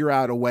to figure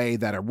out a way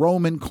that a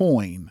Roman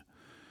coin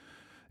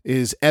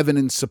is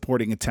evidence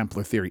supporting a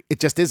Templar theory.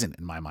 It just isn't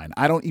in my mind.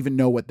 I don't even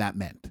know what that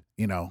meant,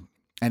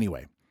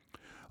 Anyway.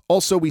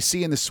 Also, we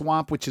see in the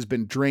swamp, which has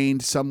been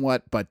drained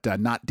somewhat, but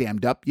not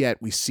dammed up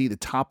yet, we see the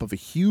top of a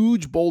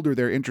huge boulder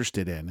they're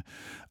interested in.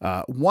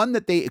 One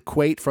that they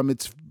equate from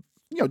its,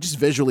 just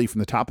visually from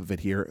the top of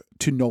it here,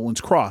 to Nolan's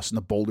Cross and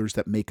the boulders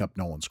that make up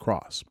Nolan's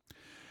Cross.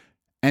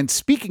 And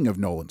speaking of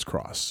Nolan's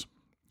Cross,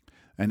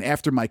 and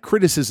after my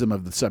criticism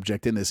of the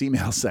subject in this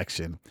email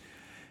section,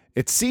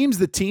 it seems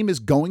the team is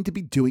going to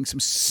be doing some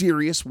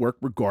serious work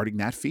regarding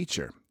that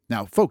feature.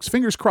 Now, folks,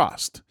 fingers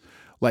crossed.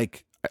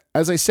 Like,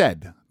 as I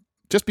said,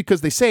 just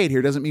because they say it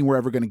here doesn't mean we're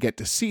ever going to get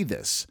to see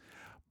this.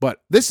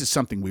 But this is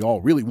something we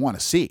all really want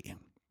to see.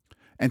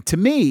 And to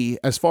me,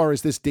 as far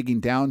as this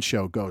Digging Down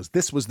show goes,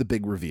 this was the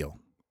big reveal.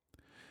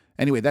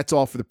 Anyway, that's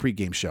all for the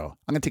pregame show.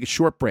 I'm going to take a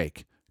short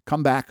break.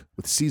 Come back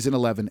with Season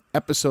 11,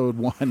 Episode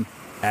 1,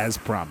 as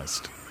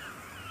promised.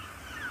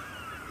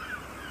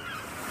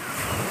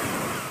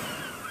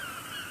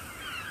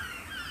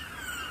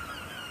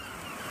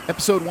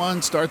 Episode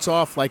 1 starts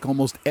off like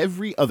almost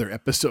every other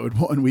Episode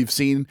 1 we've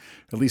seen,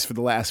 at least for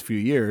the last few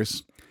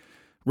years.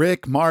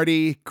 Rick,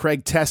 Marty,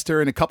 Craig Tester,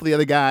 and a couple of the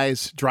other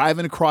guys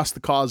driving across the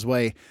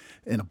causeway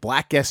in a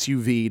black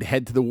SUV to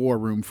head to the war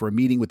room for a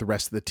meeting with the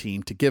rest of the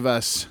team to give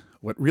us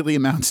what really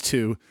amounts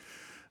to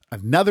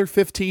another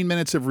 15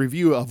 minutes of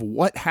review of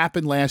what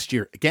happened last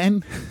year.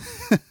 Again,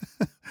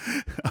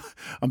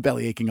 I'm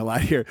belly aching a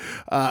lot here.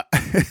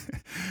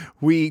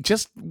 We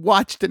just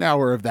watched an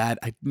hour of that.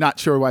 I'm not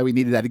sure why we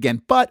needed that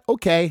again, but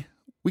okay,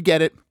 we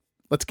get it.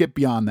 Let's get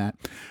beyond that.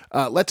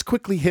 Let's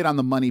quickly hit on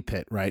the money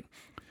pit, right?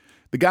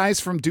 The guys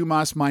from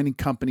Dumas Mining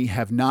Company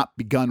have not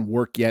begun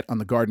work yet on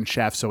the garden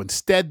shaft, so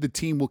instead the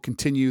team will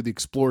continue the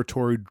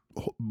exploratory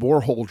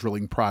borehole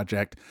drilling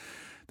project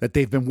that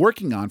they've been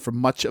working on for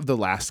much of the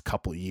last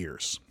couple of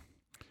years.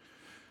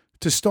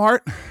 To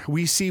start,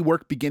 we see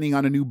work beginning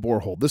on a new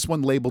borehole, this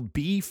one labeled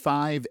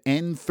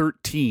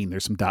B5N13.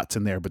 There's some dots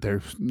in there, but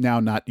they're now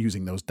not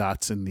using those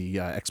dots in the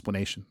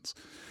explanations.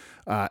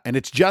 And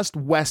it's just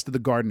west of the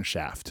garden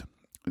shaft.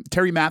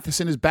 Terry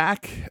Matheson is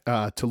back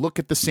to look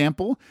at the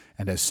sample,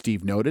 and as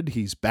Steve noted,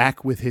 he's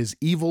back with his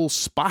evil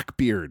Spock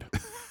beard.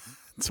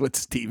 That's what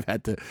Steve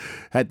had to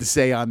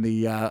say on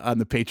the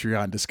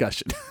Patreon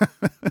discussion.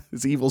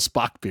 His evil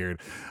Spock beard.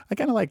 I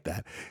kind of like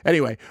that.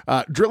 Anyway,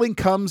 drilling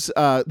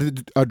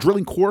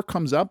core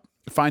comes up,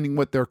 finding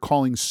what they're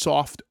calling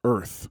soft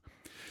earth.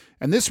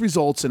 And this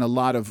results in a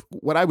lot of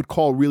what I would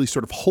call really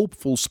sort of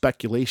hopeful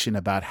speculation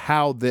about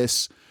how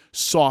this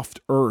soft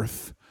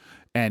earth,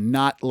 and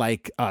not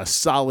like a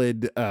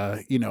solid,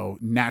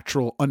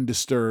 natural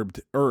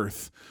undisturbed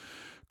earth,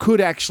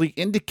 could actually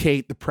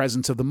indicate the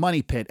presence of the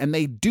money pit. And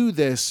they do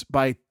this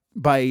by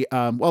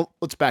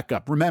let's back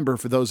up. Remember,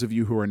 for those of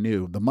you who are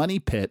new, the money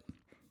pit,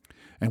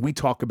 and we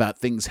talk about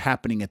things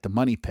happening at the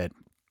money pit,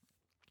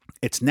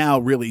 it's now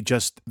really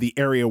just the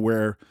area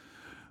where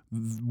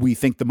we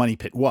think the money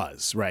pit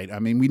was, right? I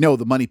mean, we know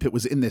the money pit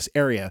was in this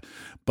area,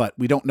 but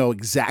we don't know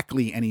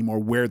exactly anymore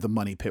where the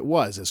money pit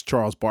was. As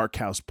Charles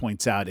Barkhouse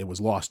points out, it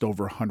was lost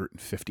over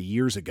 150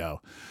 years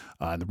ago.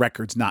 The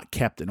record's not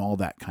kept and all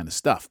that kind of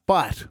stuff.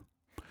 But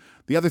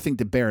the other thing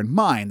to bear in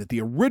mind, that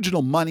the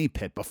original money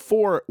pit,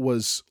 before it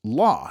was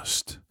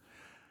lost,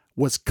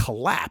 was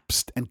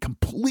collapsed and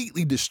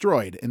completely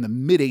destroyed in the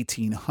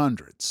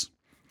mid-1800s.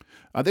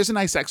 There's a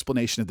nice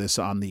explanation of this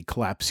on the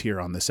collapse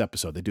here on this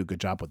episode. They do a good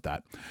job with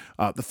that.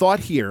 The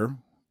thought here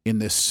in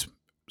this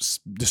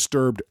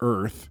disturbed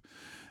earth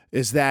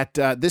is that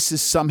this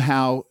is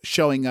somehow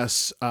showing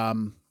us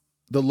the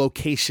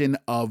location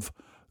of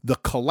the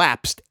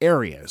collapsed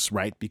areas,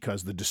 right?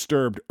 Because the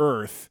disturbed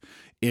earth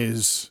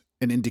is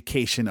an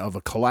indication of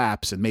a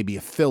collapse and maybe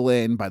a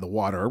fill-in by the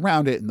water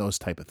around it and those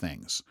type of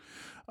things.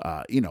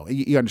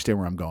 You understand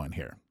where I'm going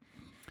here.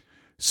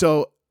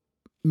 So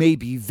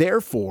maybe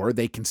therefore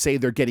they can say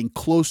they're getting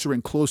closer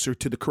and closer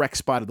to the correct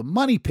spot of the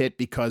money pit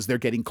because they're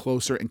getting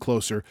closer and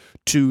closer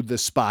to the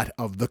spot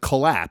of the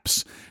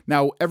collapse.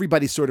 Now,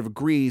 everybody sort of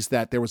agrees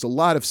that there was a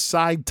lot of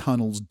side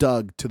tunnels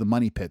dug to the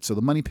money pit. So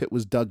the money pit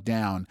was dug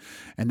down,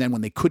 and then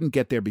when they couldn't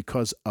get there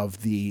because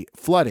of the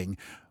flooding,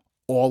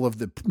 all of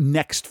the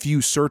next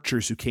few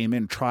searchers who came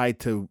in tried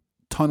to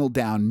tunnel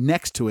down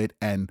next to it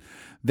and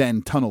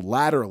then tunneled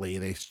laterally.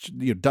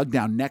 They dug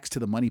down next to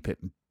the money pit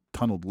and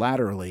tunneled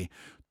laterally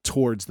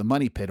towards the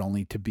money pit,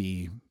 only to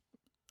be,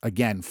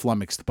 again,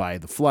 flummoxed by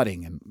the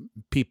flooding and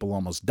people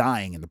almost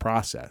dying in the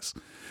process.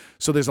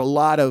 So there's a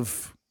lot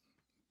of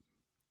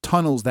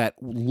tunnels that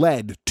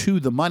led to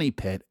the money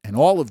pit, and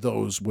all of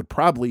those would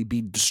probably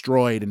be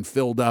destroyed and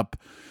filled up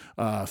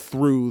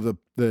through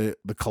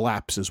the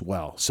collapse as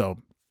well. So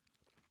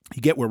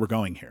you get where we're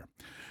going here.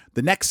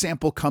 The next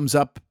sample comes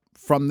up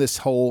from this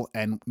hole,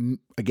 and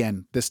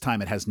again, this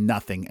time it has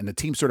nothing, and the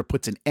team sort of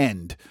puts an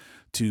end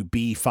to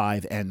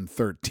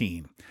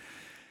B5N13.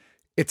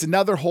 It's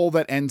another hole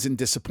that ends in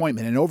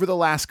disappointment. And over the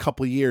last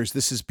couple of years,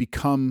 this has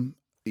become,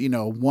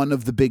 one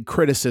of the big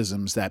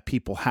criticisms that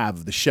people have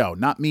of the show.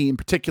 Not me in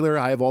particular.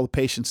 I have all the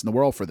patience in the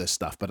world for this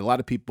stuff, but a lot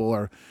of people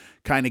are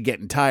kind of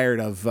getting tired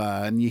of,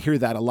 and you hear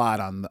that a lot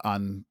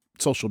on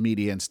social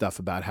media and stuff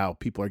about how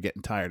people are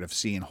getting tired of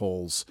seeing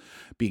holes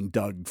being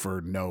dug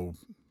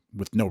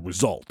with no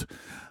result.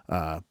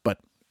 But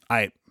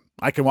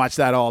I can watch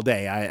that all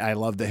day. I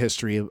love the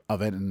history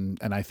of it, and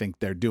I think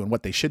they're doing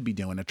what they should be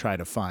doing to try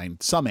to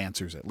find some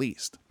answers at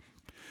least.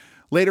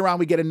 Later on,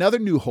 we get another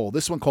new hole,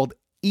 this one called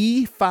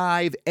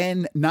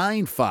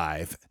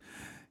E5N95,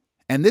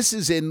 and this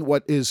is in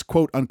what is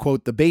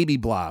quote-unquote the baby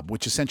blob,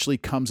 which essentially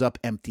comes up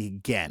empty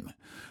again.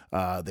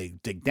 They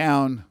dig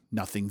down,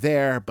 nothing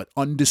there, but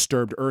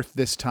undisturbed earth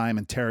this time.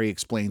 And Terry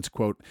explains,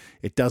 quote,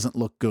 "It doesn't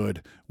look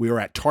good. We are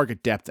at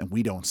target depth and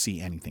we don't see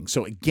anything."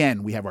 So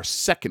again, we have our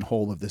second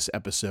hole of this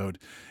episode.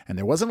 And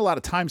there wasn't a lot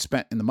of time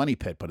spent in the money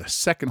pit, but a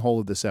second hole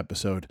of this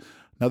episode,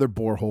 another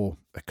borehole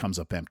that comes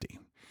up empty.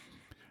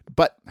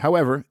 But,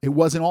 however, it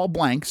wasn't all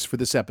blanks for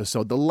this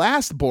episode. The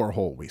last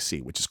borehole we see,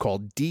 which is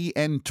called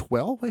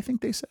DN12, I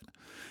think they said,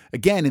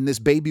 again in this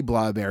baby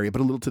blob area,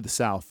 but a little to the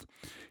south,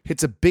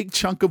 hits a big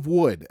chunk of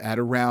wood at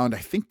around, I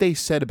think they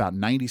said about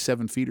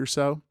 97 feet or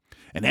so.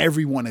 And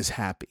everyone is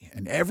happy.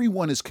 And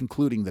everyone is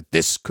concluding that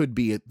this could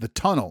be the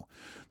tunnel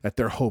that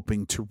they're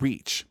hoping to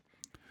reach.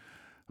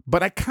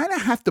 But I kind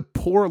of have to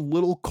pour a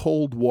little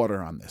cold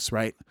water on this,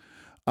 right?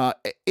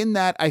 In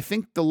that I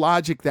think the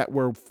logic that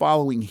we're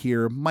following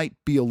here might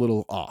be a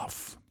little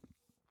off.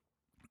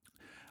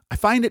 I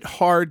find it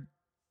hard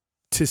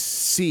to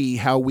see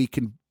how we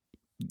can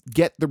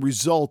get the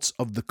results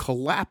of the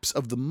collapse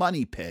of the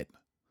money pit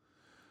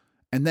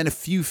and then a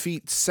few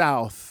feet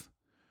south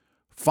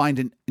find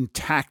an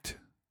intact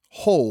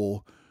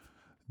hole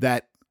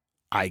that,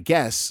 I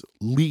guess,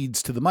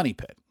 leads to the money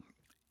pit.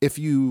 If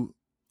you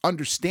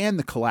understand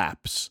the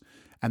collapse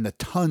and the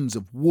tons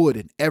of wood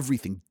and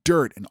everything,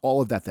 dirt and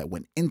all of that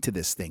went into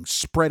this thing,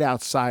 spread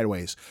out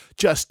sideways,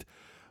 just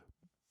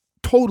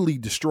totally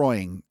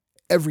destroying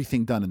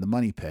everything done in the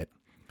money pit,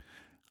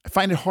 I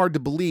find it hard to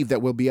believe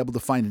that we'll be able to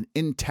find an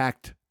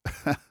intact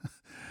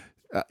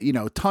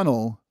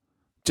tunnel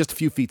just a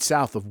few feet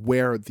south of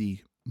where the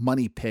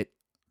money pit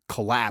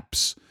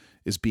collapse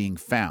is being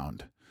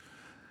found.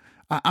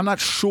 I'm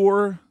not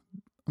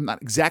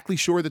exactly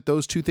sure that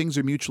those two things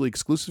are mutually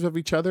exclusive of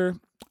each other,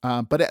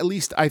 but at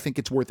least I think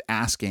it's worth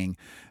asking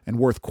and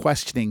worth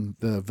questioning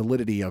the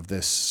validity of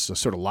this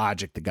sort of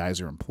logic the guys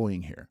are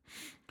employing here.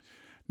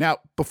 Now,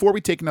 before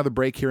we take another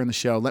break here in the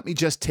show, let me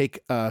just take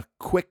a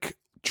quick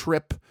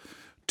trip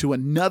to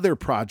another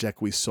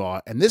project we saw,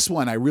 and this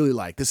one I really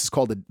like. This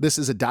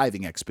is a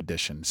diving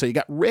expedition. So you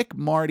got Rick,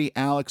 Marty,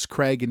 Alex,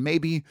 Craig, and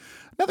maybe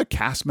another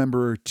cast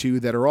member or two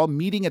that are all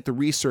meeting at the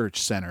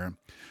research center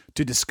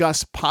to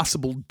discuss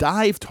possible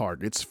dive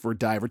targets for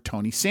diver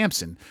Tony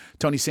Sampson.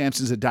 Tony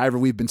Sampson's a diver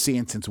we've been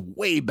seeing since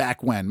way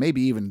back when,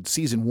 maybe even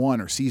season 1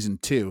 or season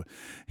 2.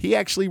 He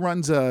actually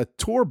runs a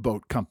tour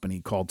boat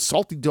company called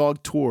Salty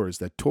Dog Tours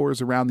that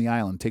tours around the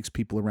island, takes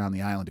people around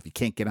the island. If you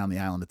can't get on the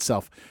island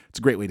itself, it's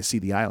a great way to see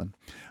the island.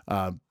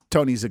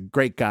 Tony's a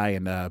great guy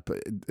and,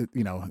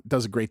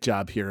 does a great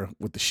job here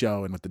with the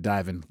show and with the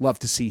diving. Love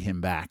to see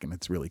him back, and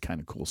it's really kind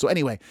of cool. So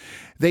anyway,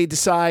 they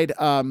decide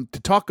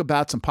to talk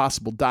about some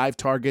possible dive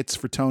targets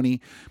for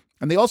Tony,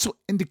 and they also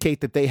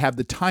indicate that they have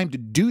the time to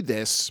do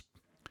this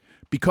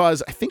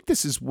because I think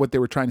this is what they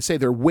were trying to say.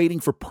 They're waiting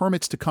for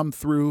permits to come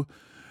through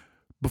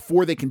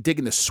before they can dig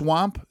in the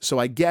swamp. So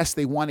I guess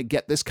they want to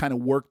get this kind of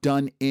work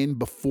done in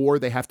before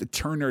they have to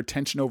turn their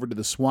attention over to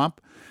the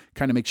swamp.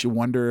 Kind of makes you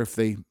wonder if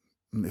they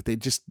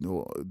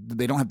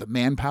don't have the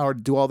manpower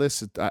to do all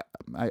this.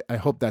 I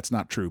hope that's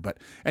not true. But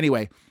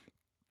anyway,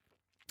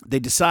 they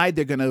decide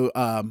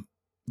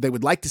they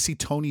would like to see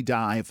Tony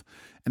dive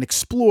and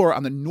explore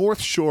on the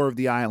north shore of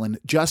the island,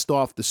 just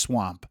off the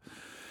swamp.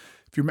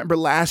 If you remember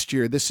last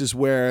year, this is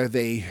where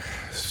they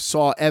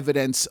saw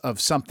evidence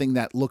of something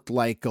that looked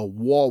like a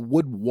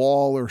wood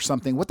wall or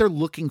something. What they're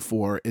looking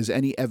for is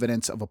any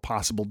evidence of a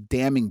possible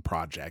damming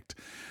project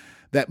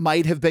that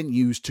might have been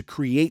used to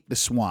create the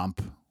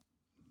swamp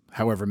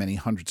however many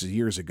hundreds of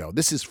years ago.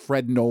 This is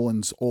Fred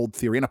Nolan's old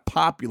theory, and a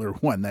popular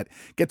one that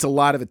gets a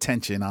lot of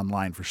attention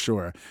online for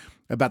sure,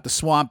 about the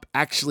swamp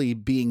actually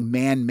being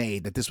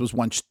man-made, that this was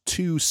once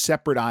two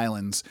separate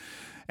islands,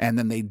 and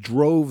then they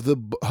drove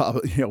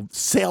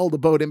sailed the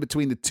boat in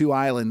between the two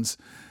islands,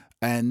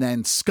 and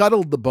then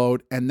scuttled the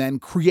boat, and then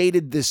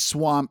created this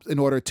swamp in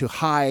order to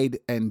hide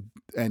and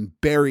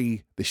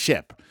bury the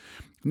ship.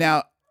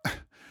 Now,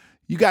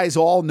 you guys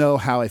all know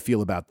how I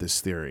feel about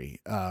this theory.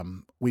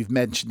 We've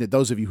mentioned it,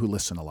 those of you who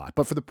listen a lot.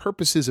 But for the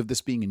purposes of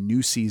this being a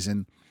new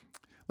season,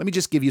 let me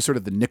just give you sort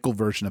of the nickel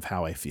version of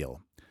how I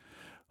feel.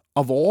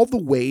 Of all the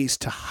ways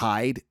to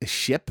hide a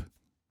ship,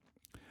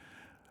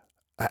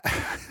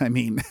 I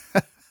mean,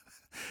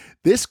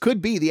 this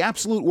could be the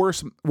absolute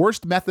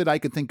worst method I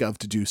could think of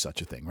to do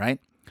such a thing, right?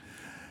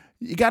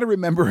 You got to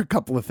remember a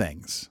couple of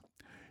things.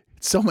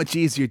 It's so much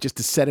easier just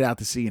to set it out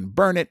to sea and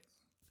burn it.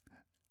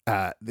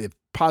 The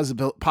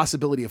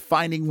possibility of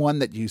finding one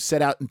that you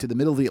set out into the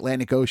middle of the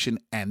Atlantic Ocean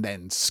and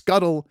then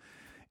scuttle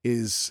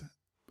is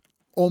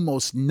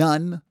almost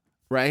none,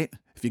 right?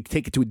 If you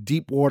take it to a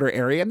deep water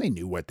area, and they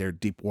knew what their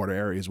deep water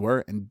areas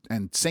were,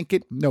 and sink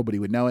it, nobody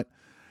would know it.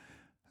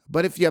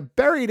 But if you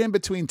bury it in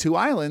between two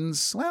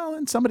islands, well,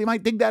 and somebody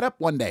might dig that up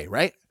one day,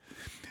 right?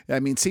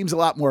 I mean, it seems a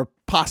lot more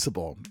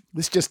possible.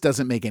 This just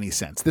doesn't make any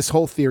sense. This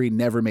whole theory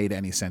never made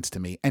any sense to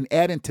me. And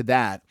add into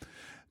that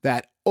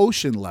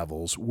ocean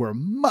levels were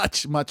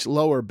much, much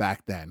lower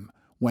back then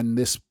when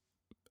this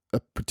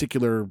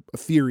particular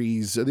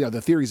theories,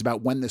 the theories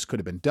about when this could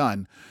have been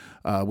done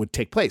would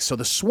take place. So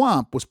the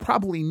swamp was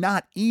probably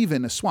not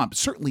even a swamp,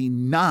 certainly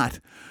not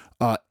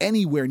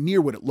anywhere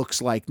near what it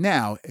looks like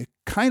now. It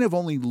kind of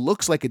only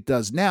looks like it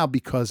does now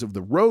because of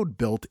the road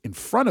built in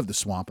front of the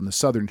swamp on the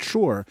southern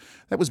shore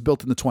that was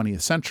built in the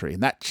 20th century.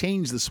 And that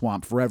changed the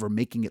swamp forever,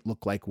 making it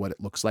look like what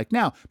it looks like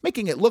now,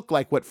 making it look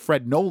like what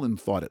Fred Nolan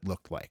thought it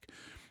looked like.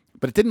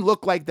 But it didn't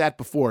look like that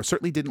before. It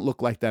certainly didn't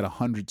look like that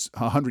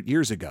 100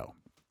 years ago.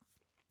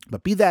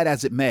 But be that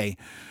as it may,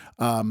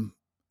 and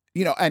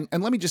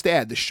let me just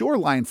add, the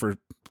shoreline for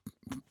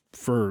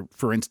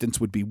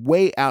instance, would be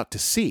way out to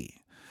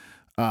sea.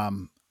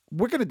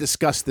 We're going to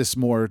discuss this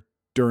more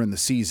during the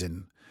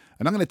season,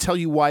 and I'm going to tell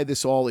you why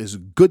this all is a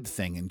good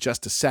thing in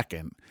just a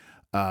second.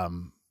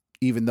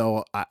 Even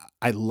though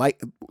I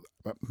like,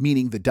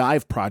 meaning the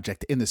dive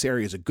project in this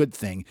area is a good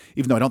thing,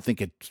 even though I don't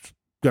think it's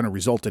going to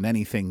result in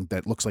anything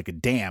that looks like a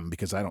dam,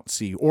 because I don't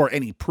see, or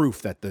any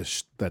proof that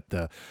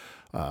the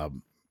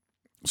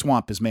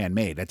swamp is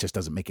man-made. That just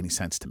doesn't make any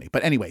sense to me.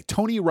 But anyway,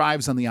 Tony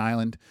arrives on the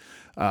island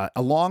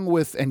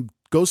and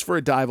goes for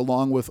a dive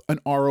along with an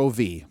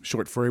ROV,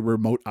 short for a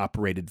remote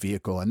operated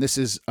vehicle. And this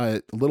is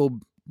a little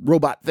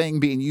robot thing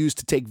being used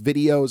to take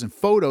videos and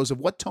photos of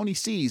what Tony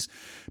sees,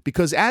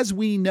 because as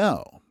we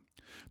know,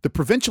 the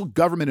provincial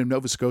government of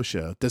Nova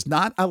Scotia does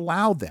not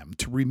allow them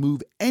to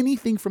remove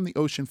anything from the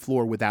ocean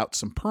floor without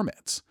some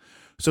permits.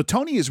 So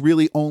Tony is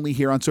really only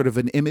here on sort of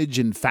an image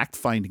and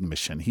fact-finding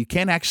mission. He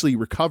can't actually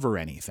recover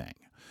anything.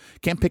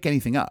 Can't pick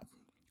anything up.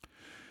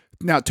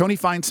 Now, Tony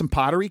finds some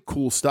pottery,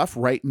 cool stuff,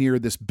 right near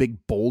this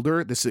big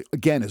boulder. This,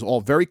 again, is all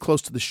very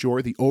close to the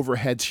shore. The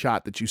overhead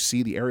shot that you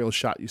see, the aerial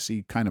shot you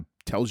see, kind of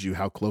tells you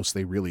how close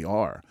they really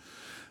are.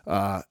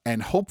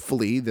 And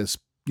hopefully this,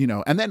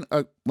 and then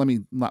let me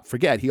not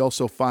forget, he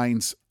also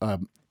finds,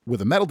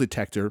 with a metal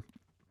detector,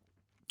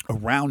 a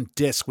round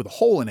disc with a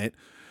hole in it.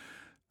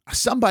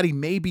 Somebody,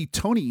 maybe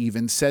Tony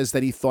even, says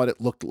that he thought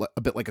it looked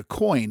a bit like a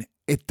coin.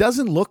 It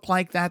doesn't look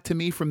like that to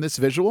me from this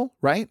visual,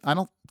 right?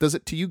 Does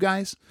it to you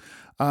guys?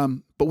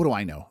 But what do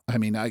I know? I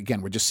mean,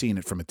 again, we're just seeing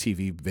it from a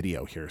TV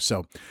video here.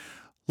 So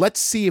let's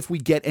see if we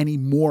get any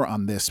more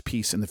on this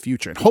piece in the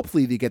future. And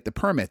hopefully they get the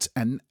permits.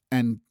 And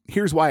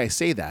here's why I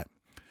say that.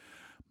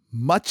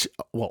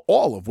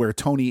 All of where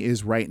Tony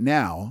is right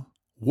now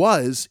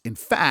was, in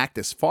fact,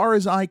 as far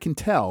as I can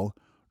tell,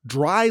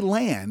 dry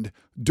land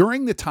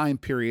during the time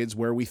periods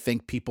where we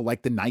think people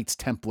like the Knights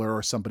Templar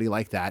or somebody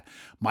like that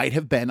might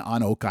have been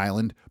on Oak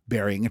Island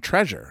burying a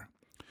treasure.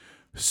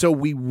 So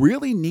we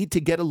really need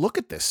to get a look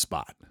at this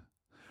spot.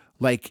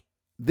 Like,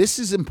 this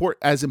is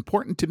as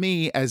important to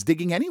me as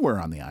digging anywhere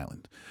on the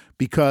island,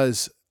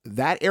 because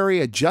that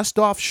area just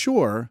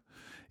offshore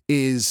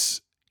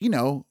is,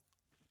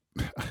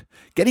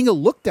 getting a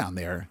look down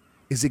there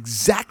is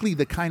exactly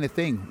the kind of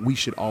thing we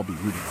should all be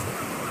rooting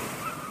for.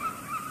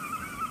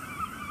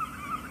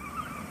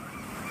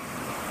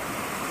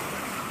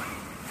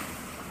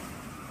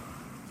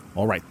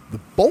 All right, the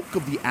bulk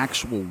of the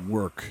actual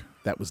work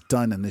that was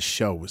done in this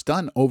show was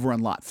done over on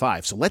Lot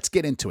 5. So let's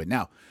get into it.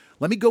 Now,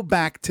 let me go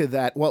back to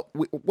that. Well,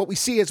 what we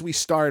see as we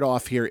start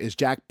off here is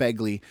Jack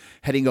Begley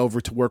heading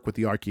over to work with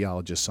the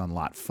archaeologists on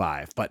Lot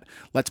 5. But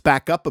let's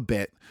back up a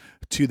bit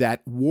to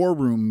that war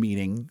room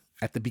meeting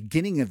at the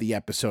beginning of the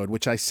episode,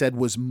 which I said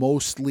was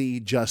mostly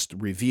just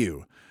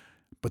review.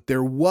 but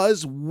there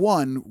was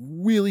one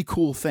really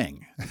cool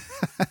thing.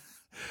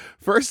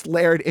 First,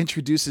 Laird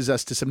introduces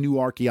us to some new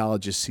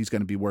archaeologists he's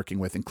going to be working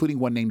with, including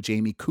one named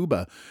Jamie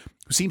Kuba,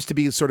 who seems to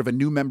be sort of a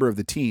new member of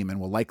the team and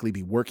will likely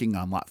be working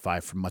on Lot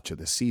 5 for much of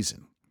this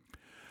season.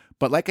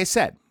 But like I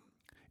said,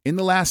 in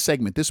the last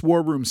segment, this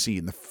war room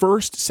scene, the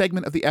first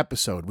segment of the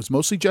episode, was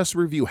mostly just a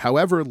review.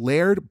 However,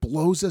 Laird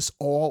blows us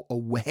all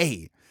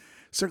away.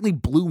 Certainly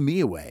blew me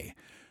away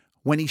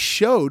when he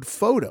showed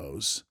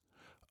photos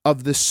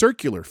of the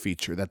circular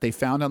feature that they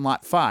found on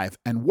Lot 5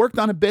 and worked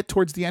on a bit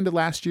towards the end of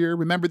last year.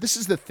 Remember, this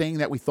is the thing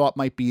that we thought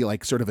might be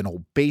like sort of an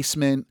old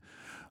basement.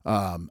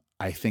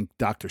 I think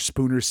Dr.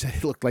 Spooner said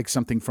it looked like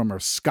something from a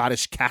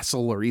Scottish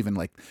castle or even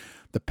like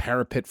the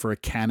parapet for a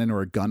cannon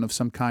or a gun of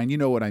some kind. You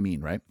know what I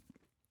mean, right?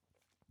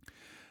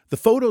 The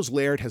photos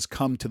Laird has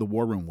come to the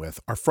war room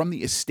with are from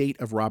the estate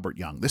of Robert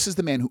Young. This is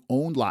the man who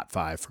owned Lot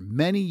 5 for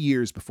many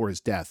years before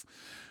his death,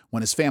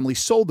 when his family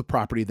sold the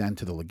property then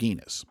to the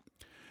Laginas.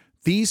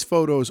 These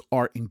photos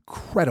are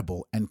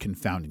incredible and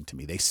confounding to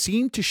me. They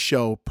seem to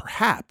show,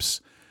 perhaps,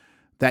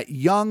 that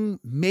Young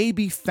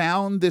maybe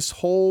found this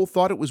hole,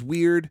 thought it was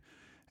weird,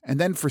 and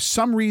then for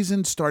some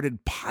reason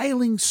started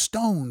piling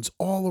stones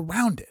all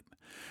around it.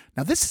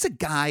 Now, this is a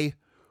guy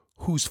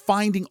who's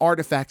finding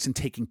artifacts and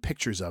taking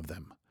pictures of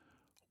them.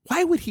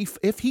 Why would he,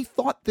 if he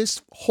thought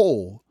this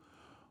hole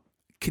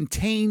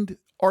contained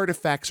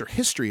artifacts or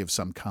history of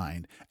some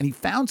kind, and he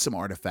found some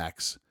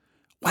artifacts,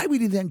 why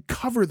would he then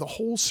cover the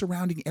whole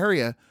surrounding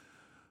area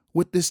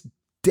with this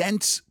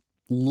dense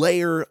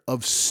layer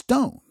of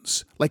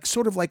stones, like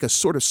sort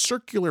of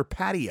circular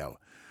patio?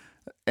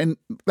 And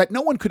that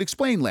no one could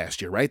explain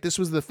last year, right? This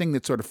was the thing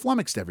that sort of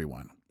flummoxed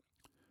everyone.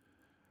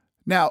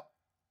 Now,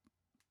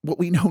 what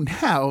we know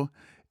now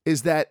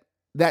is that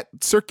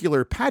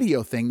circular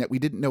patio thing that we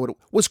didn't know what it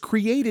was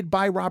created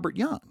by Robert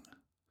Young.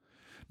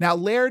 Now,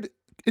 Laird,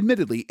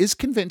 admittedly, is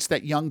convinced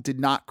that Young did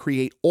not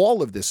create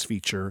all of this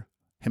feature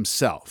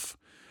himself.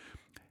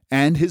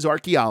 And his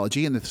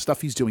archaeology and the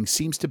stuff he's doing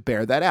seems to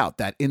bear that out,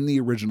 that in the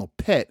original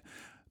pit,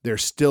 there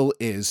still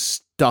is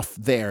stuff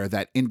there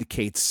that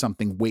indicates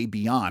something way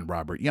beyond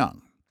Robert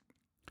Young.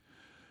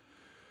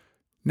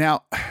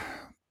 Now,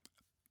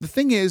 the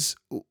thing is,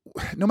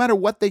 no matter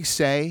what they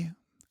say,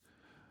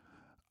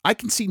 I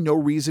can see no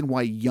reason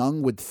why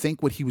Young would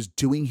think what he was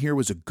doing here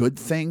was a good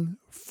thing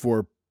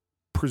for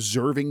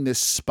preserving this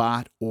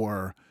spot,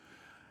 or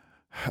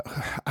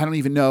I don't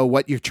even know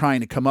what you're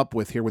trying to come up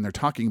with here when they're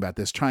talking about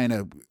this. I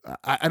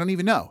don't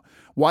even know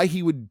why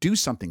he would do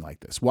something like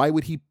this. Why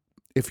would he,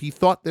 if he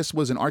thought this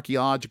was an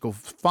archaeological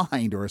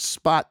find or a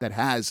spot that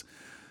has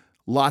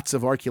lots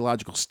of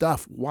archaeological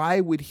stuff,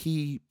 why would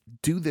he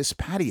do this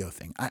patio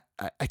thing?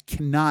 I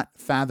cannot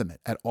fathom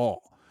it at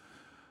all.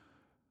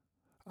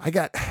 I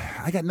got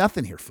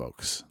nothing here,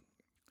 folks,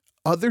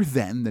 other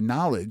than the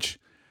knowledge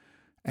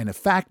and a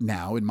fact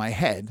now in my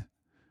head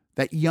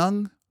that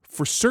Young,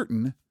 for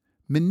certain,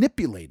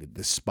 manipulated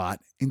this spot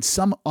in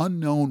some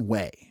unknown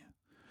way.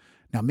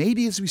 Now,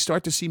 maybe as we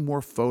start to see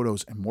more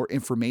photos and more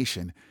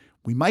information,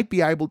 we might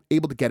be able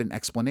to get an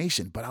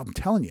explanation. But I'm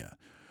telling you,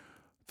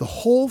 the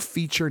whole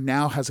feature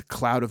now has a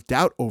cloud of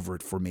doubt over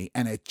it for me,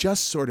 and it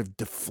just sort of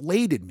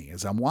deflated me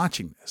as I'm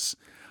watching this.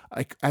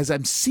 Like, as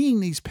I'm seeing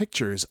these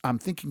pictures, I'm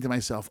thinking to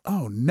myself,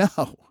 oh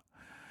no.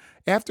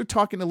 After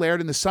talking to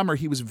Laird in the summer,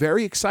 he was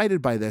very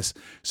excited by this,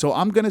 so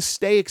I'm going to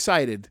stay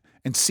excited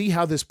and see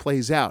how this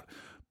plays out.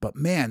 But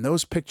man,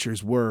 those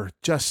pictures were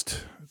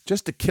just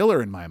a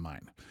killer in my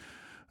mind.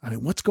 I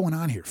mean, what's going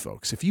on here,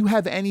 folks? If you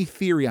have any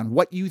theory on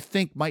what you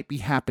think might be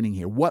happening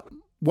here, what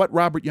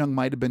Robert Young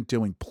might have been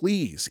doing,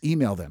 please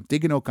email them,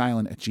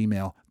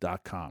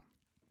 diggingoakisland@gmail.com.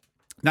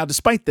 Now,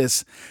 despite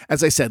this,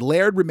 as I said,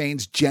 Laird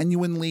remains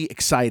genuinely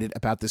excited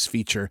about this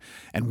feature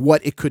and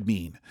what it could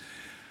mean.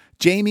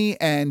 Jamie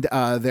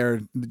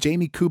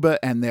Kuba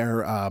and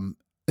their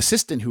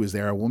assistant who is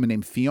there, a woman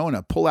named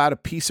Fiona, pull out a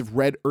piece of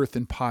red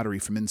earthen pottery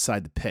from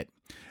inside the pit.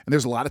 And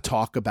there's a lot of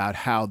talk about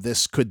how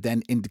this could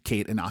then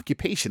indicate an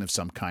occupation of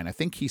some kind. I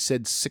think he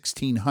said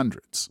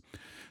 1600s.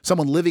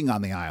 Someone living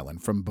on the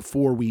island from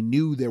before we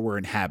knew there were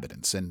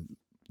inhabitants, and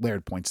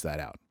Laird points that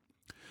out.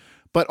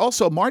 But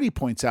also Marty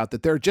points out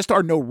that there just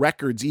are no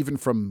records even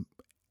from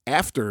the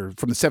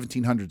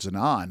 1700s and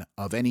on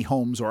of any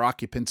homes or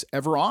occupants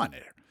ever on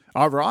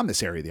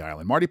this area of the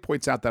island. Marty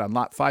points out that on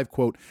Lot 5,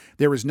 quote,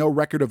 there is no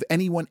record of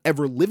anyone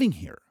ever living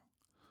here.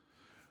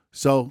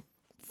 So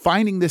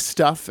finding this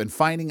stuff and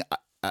finding,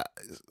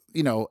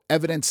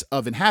 evidence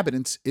of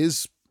inhabitants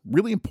is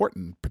really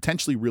important,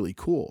 potentially really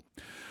cool.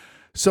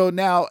 So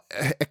now,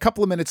 a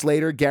couple of minutes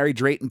later, Gary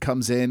Drayton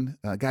comes in.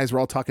 Guys were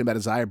all talking about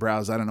his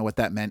eyebrows. I don't know what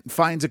that meant.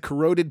 Finds a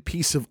corroded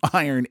piece of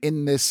iron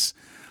in this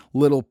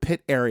little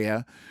pit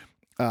area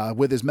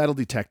with his metal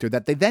detector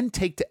that they then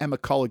take to Emma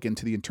Culligan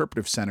to the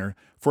Interpretive Center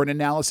for an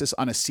analysis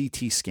on a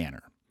CT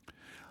scanner.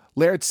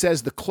 Laird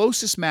says the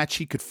closest match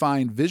he could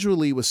find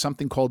visually was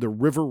something called a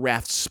river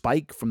raft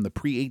spike from the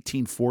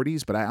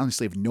pre-1840s, but I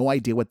honestly have no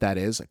idea what that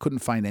is. I couldn't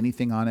find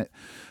anything on it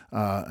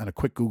on a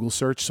quick Google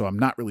search, so I'm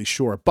not really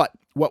sure. But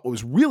what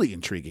was really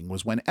intriguing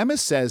was when Emma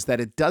says that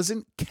it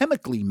doesn't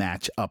chemically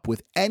match up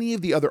with any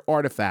of the other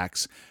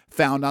artifacts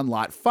found on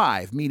Lot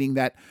 5, meaning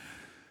that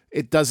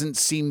it doesn't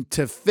seem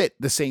to fit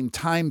the same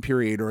time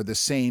period or the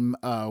same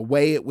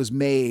way it was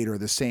made or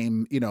the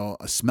same,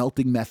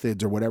 smelting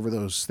methods or whatever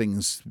those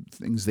things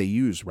they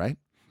use, right?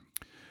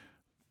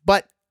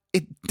 But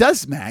it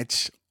does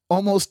match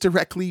almost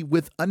directly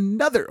with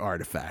another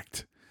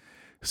artifact.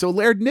 So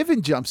Laird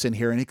Niven jumps in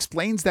here and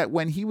explains that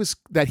he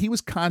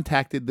was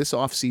contacted this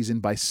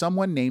offseason by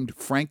someone named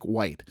Frank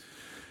White,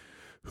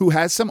 who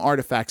has some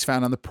artifacts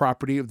found on the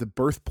property of the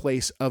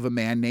birthplace of a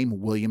man named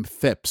William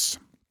Phipps.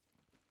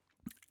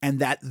 And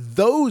that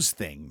those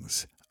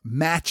things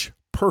match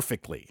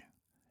perfectly.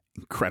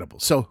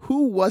 Incredible. So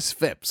who was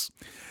Phipps?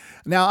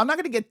 Now, I'm not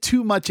going to get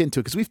too much into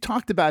it because we've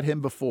talked about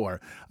him before.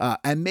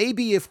 And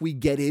maybe if we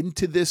get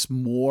into this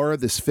more,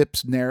 this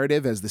Phipps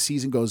narrative as the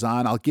season goes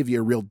on, I'll give you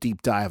a real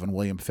deep dive on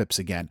William Phipps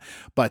again.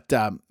 But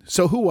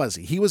so who was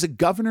he? He was a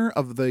governor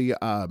of the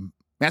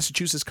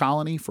Massachusetts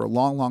colony for a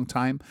long, long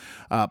time,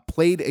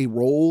 played a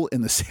role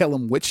in the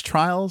Salem witch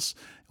trials,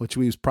 which he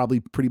was probably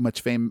pretty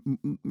much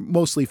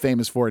mostly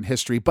famous for in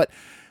history. But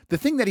the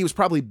thing that he was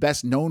probably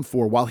best known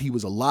for while he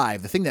was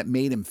alive, the thing that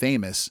made him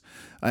famous,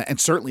 and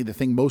certainly the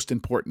thing most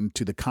important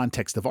to the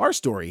context of our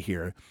story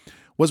here,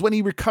 was when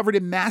he recovered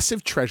a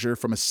massive treasure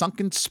from a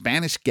sunken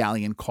Spanish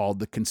galleon called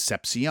the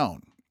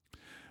Concepcion,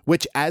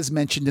 which, as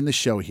mentioned in the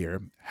show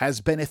here, has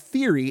been a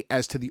theory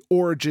as to the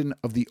origin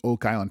of the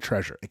Oak Island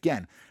treasure.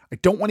 Again, I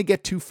don't want to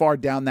get too far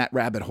down that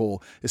rabbit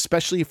hole,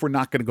 especially if we're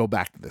not going to go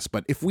back to this.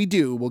 But if we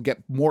do, we'll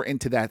get more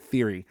into that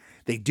theory.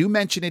 They do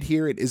mention it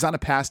here. It is on a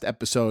past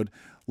episode.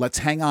 Let's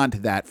hang on to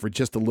that for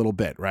just a little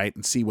bit, right?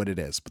 And see what it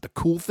is. But the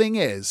cool thing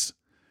is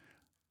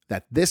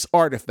that this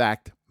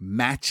artifact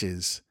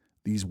matches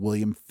these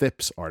William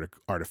Phipps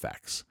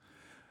artifacts.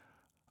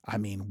 I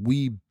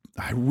mean,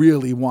 I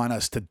really want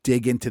us to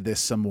dig into this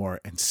some more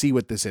and see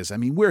what this is. I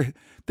mean,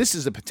 this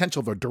is a potential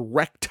of a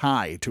direct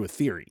tie to a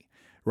theory,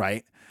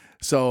 right?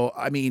 So,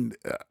 I mean,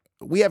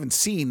 we haven't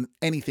seen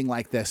anything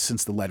like this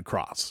since the lead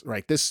cross,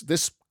 right?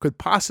 This could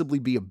possibly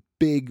be a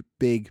big,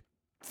 big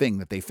thing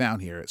that they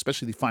found here,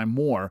 especially if they find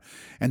more,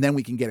 and then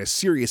we can get a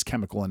serious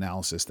chemical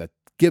analysis that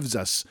gives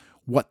us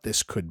what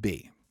this could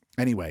be.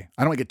 Anyway,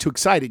 I don't want to get too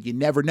excited. You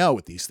never know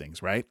with these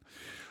things, right?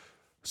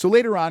 So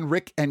later on,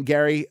 Rick and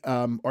Gary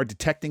are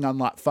detecting on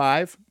Lot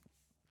 5.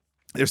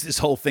 There's this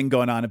whole thing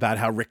going on about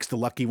how Rick's the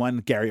lucky one.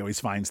 Gary always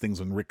finds things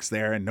when Rick's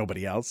there and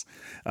nobody else,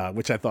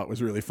 which I thought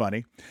was really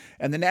funny.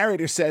 And the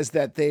narrator says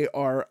that they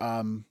are,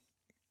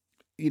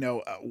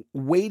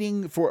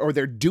 waiting for, or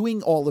they're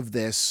doing all of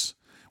this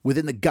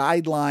within the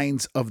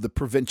guidelines of the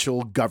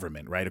provincial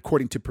government, right?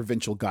 According to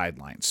provincial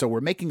guidelines. So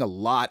we're making a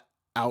lot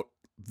out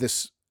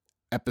this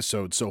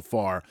episode so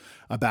far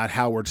about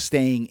how we're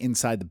staying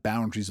inside the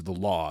boundaries of the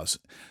laws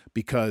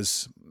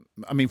because,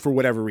 I mean, for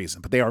whatever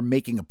reason, but they are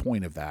making a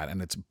point of that.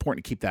 And it's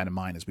important to keep that in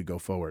mind as we go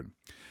forward.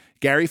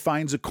 Gary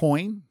finds a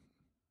coin.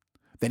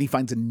 Then he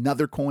finds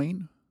another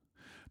coin.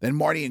 Then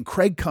Marty and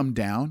Craig come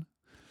down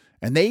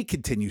and they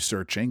continue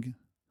searching.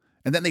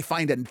 And then they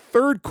find a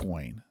third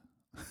coin.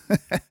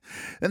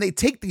 Then they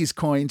take these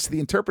coins to the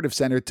interpretive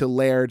center to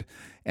Laird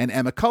and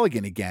Emma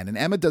Culligan again. And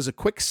Emma does a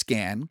quick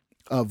scan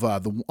of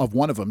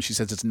one of them. She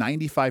says it's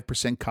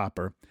 95%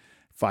 copper,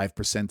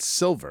 5%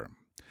 silver.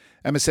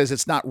 Emma says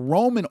it's not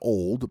Roman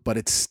old, but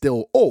it's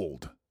still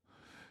old.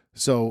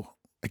 So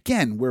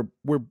again,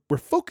 we're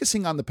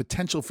focusing on the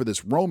potential for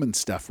this Roman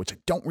stuff, which I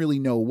don't really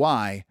know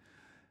why.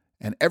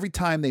 And every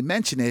time they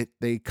mention it,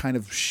 they kind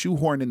of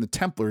shoehorn in the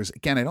Templars.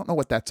 Again, I don't know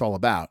what that's all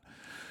about.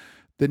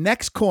 The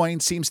next coin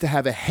seems to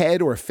have a head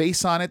or a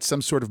face on it,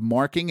 some sort of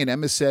marking, and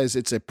Emma says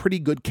it's a pretty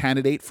good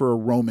candidate for a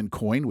Roman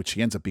coin, which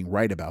she ends up being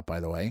right about, by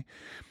the way.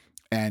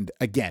 And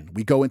again,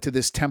 we go into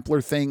this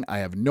Templar thing. I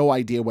have no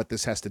idea what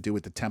this has to do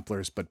with the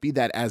Templars, but be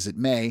that as it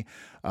may,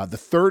 the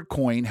third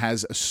coin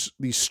has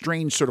these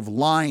strange sort of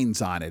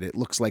lines on it. It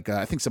looks like,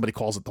 I think somebody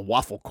calls it the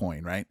waffle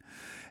coin, right?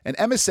 And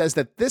Emma says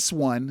that this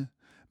one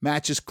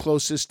matches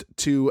closest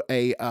to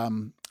a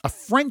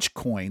French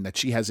coin that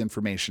she has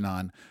information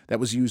on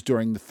that was used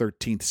during the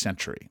 13th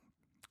century.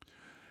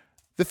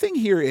 The thing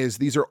here is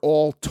these are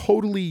all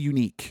totally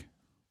unique.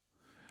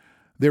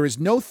 There is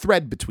no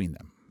thread between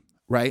them,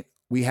 right?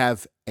 We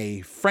have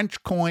a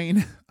French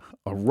coin,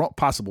 a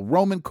possible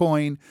Roman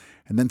coin,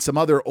 and then some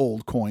other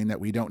old coin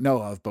that we don't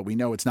know of, but we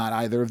know it's not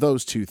either of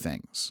those two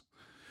things.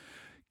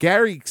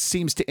 Gary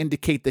seems to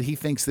indicate that he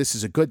thinks this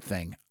is a good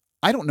thing.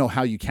 I don't know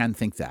how you can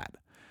think that,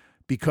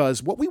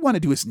 because what we want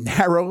to do is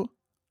narrow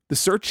the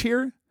search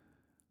here,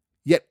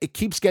 yet it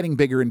keeps getting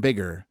bigger and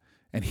bigger.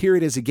 And here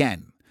it is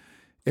again.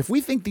 If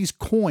we think these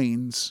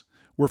coins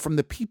were from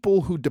the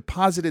people who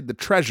deposited the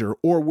treasure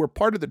or were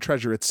part of the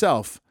treasure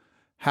itself,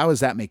 how does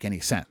that make any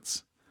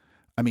sense?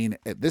 I mean,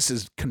 this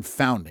is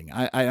confounding.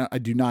 I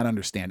do not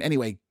understand.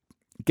 Anyway,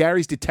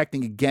 Gary's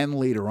detecting again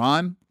later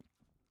on.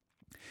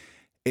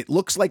 It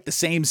looks like the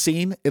same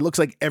scene. It looks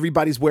like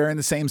everybody's wearing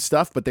the same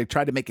stuff, but they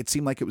tried to make it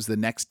seem like it was the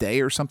next day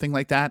or something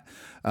like that.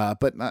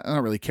 But I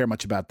don't really care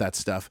much about that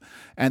stuff.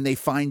 And they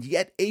find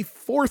yet a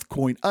fourth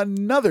coin,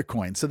 another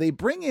coin. So they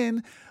bring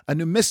in a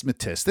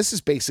numismatist. This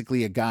is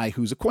basically a guy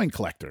who's a coin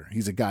collector.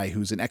 He's a guy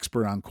who's an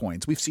expert on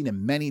coins. We've seen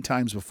him many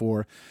times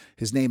before.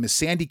 His name is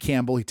Sandy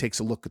Campbell. He takes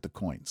a look at the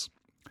coins.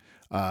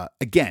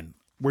 Again,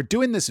 we're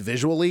doing this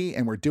visually,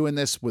 and we're doing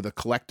this with a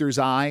collector's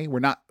eye. We're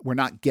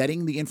not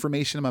getting the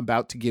information I'm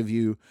about to give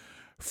you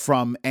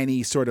from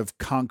any sort of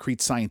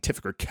concrete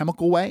scientific or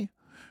chemical way,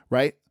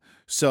 right?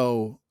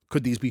 So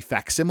could these be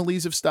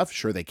facsimiles of stuff?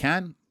 Sure they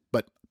can,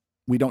 but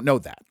we don't know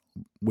that.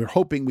 We're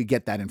hoping we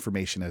get that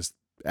information as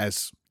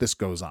this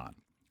goes on.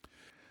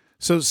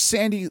 So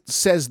Sandy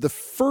says the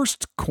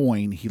first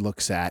coin he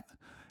looks at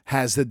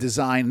has the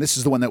design, this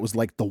is the one that was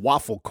like the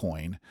waffle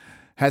coin,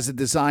 has the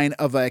design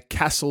of a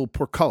castle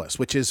portcullis,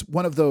 which is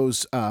one of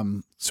those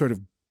sort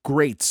of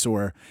grates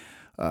or,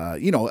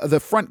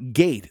 the front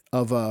gate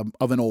of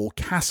an old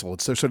castle.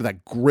 It's sort of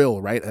that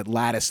grill, right? That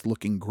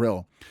lattice-looking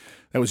grill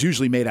that was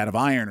usually made out of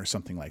iron or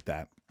something like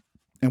that.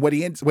 And what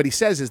he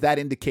says is that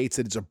indicates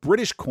that it's a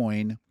British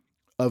coin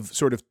of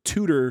sort of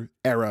Tudor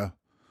era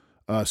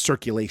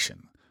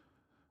circulation.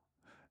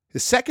 The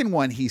second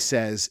one, he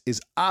says,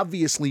 is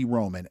obviously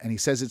Roman, and he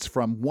says it's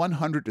from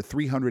 100 to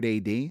 300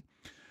 AD.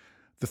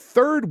 The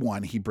third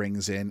one he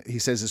brings in, he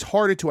says, is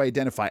harder to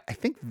identify. I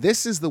think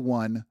this is the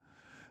one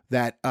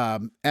that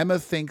Emma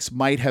thinks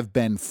might have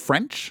been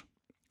French,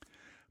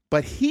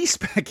 but he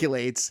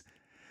speculates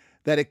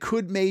that it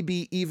could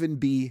maybe even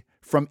be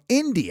from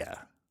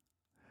India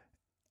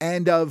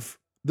and of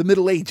the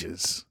Middle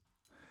Ages.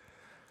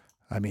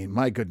 I mean,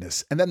 my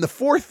goodness. And then the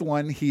fourth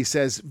one, he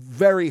says,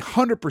 very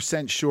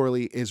 100%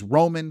 surely is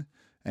Roman,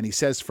 and he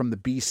says from the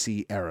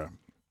BC era.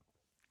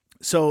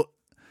 So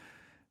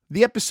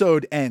the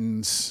episode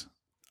ends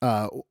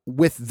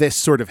with this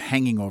sort of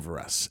hanging over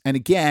us. And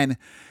again,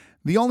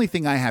 the only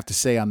thing I have to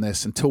say on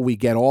this until we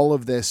get all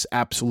of this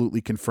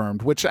absolutely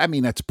confirmed, which, I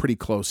mean, that's pretty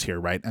close here,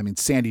 right? I mean,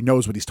 Sandy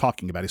knows what he's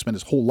talking about. He spent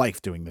his whole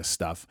life doing this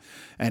stuff.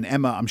 And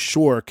Emma, I'm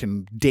sure,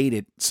 can date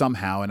it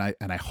somehow. And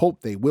I hope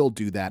they will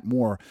do that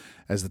more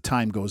as the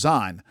time goes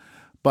on.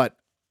 But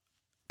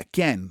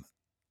again,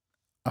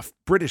 a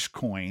British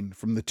coin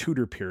from the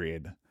Tudor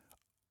period,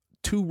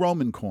 2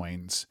 Roman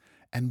coins,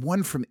 and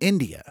 1 from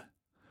India.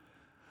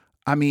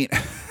 I mean,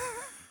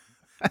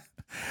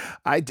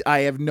 I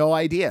have no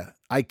idea.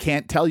 I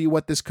can't tell you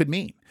what this could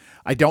mean.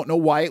 I don't know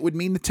why it would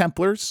mean the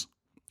Templars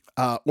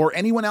or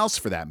anyone else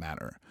for that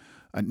matter.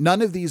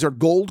 None of these are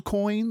gold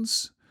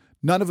coins.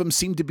 None of them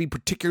seem to be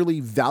particularly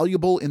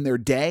valuable in their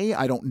day.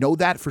 I don't know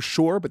that for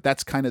sure, but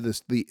that's kind of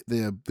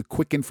the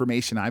quick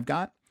information I've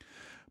got.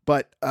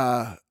 But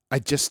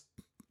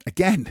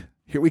again,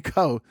 here we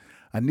go.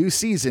 A new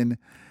season.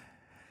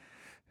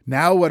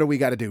 Now what do we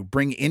got to do?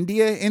 Bring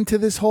India into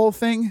this whole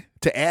thing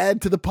to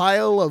add to the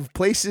pile of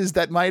places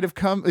that might have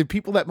come,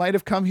 people that might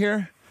have come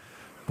here?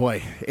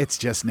 Boy, it's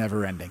just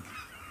never ending.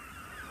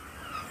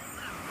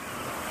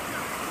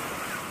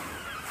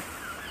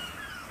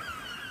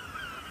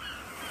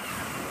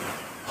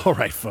 All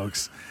right,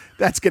 folks.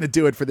 That's going to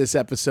do it for this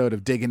episode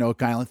of Digging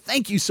Oak Island.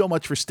 Thank you so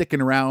much for sticking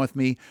around with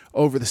me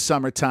over the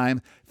summertime.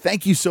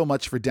 Thank you so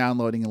much for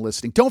downloading and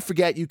listening. Don't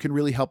forget, you can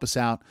really help us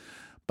out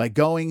by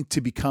going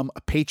to become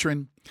a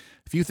patron.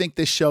 If you think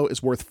this show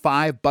is worth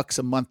 $5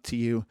 a month to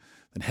you,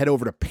 then head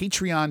over to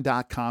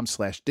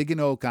patreon.com/Digging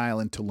Oak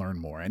Island to learn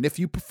more. And if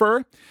you prefer,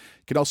 you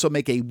can also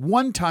make a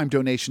one-time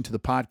donation to the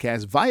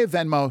podcast via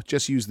Venmo.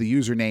 Just use the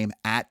username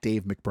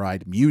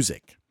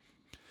 @DaveMcBrideMusic.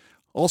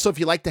 Also, if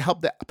you'd like to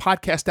help the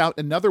podcast out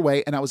another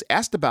way, and I was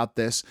asked about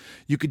this,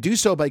 you could do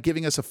so by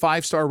giving us a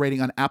 5-star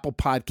rating on Apple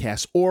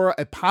Podcasts or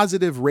a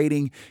positive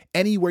rating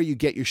anywhere you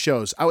get your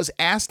shows. I was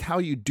asked how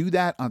you do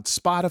that on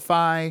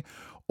Spotify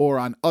or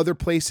on other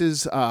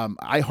places,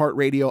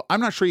 iHeartRadio.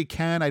 I'm not sure you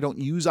can. I don't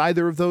use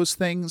either of those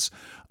things.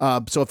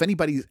 So if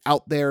anybody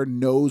out there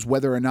knows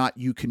whether or not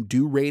you can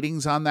do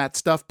ratings on that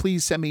stuff,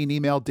 please send me an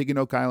email,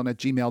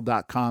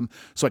 diggingoakisland@gmail.com,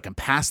 so I can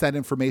pass that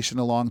information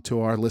along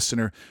to our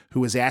listener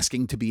who is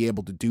asking to be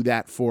able to do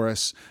that for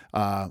us.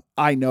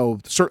 I know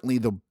certainly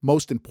the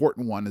most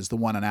important one is the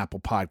one on Apple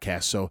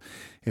Podcasts. So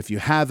if you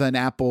have an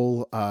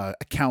Apple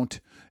account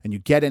and you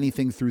get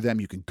anything through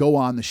them, you can go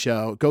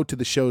to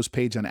the show's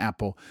page on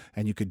Apple,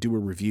 and you could do a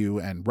review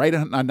and write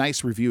a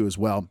nice review as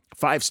well.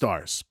 5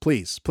 stars,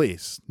 please,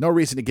 please. No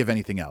reason to give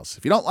anything else.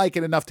 If you don't like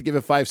it enough to give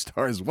it 5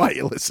 stars, why are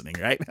you listening,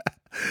 right?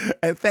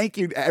 And thank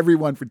you to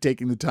everyone for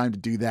taking the time to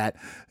do that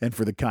and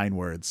for the kind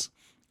words.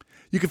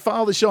 You can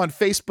follow the show on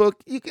Facebook.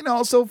 You can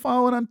also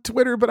follow it on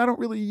Twitter, but I don't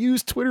really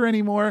use Twitter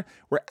anymore.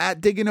 We're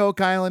at Digging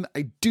Oak Island.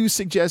 I do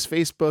suggest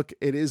Facebook.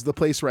 It is the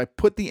place where I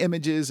put the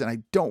images, and I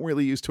don't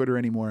really use Twitter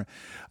anymore.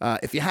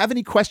 If you have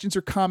any questions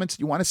or comments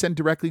you want to send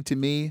directly to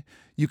me,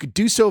 you could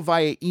do so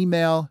via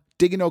email,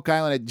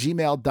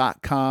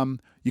 diggingoakisland@gmail.com.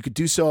 You could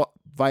do so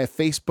via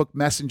Facebook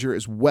Messenger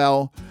as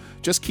well.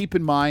 Just keep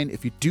in mind,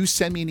 if you do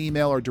send me an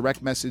email or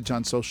direct message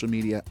on social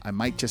media, I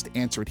might just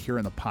answer it here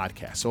in the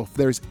podcast. So if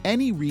there's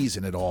any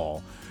reason at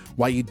all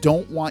why you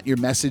don't want your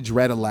message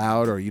read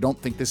aloud or you don't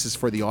think this is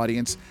for the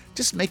audience,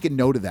 just make a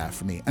note of that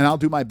for me, and I'll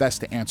do my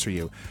best to answer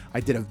you.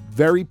 I did a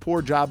very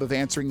poor job of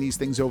answering these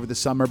things over the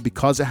summer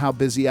because of how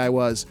busy I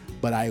was,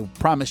 but I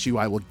promise you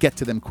I will get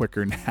to them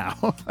quicker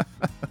now.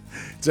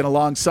 It's been a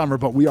long summer,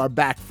 but we are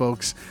back,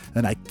 folks,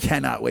 and I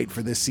cannot wait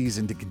for this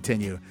season to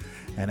continue.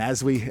 And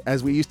as we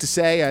used to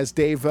say, as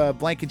Dave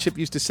Blankenship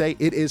used to say,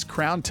 it is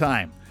crown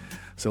time.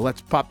 So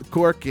let's pop the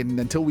cork, and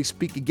until we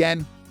speak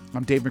again,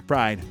 I'm Dave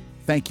McBride.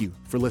 Thank you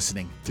for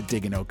listening to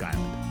Digging Oak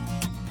Island.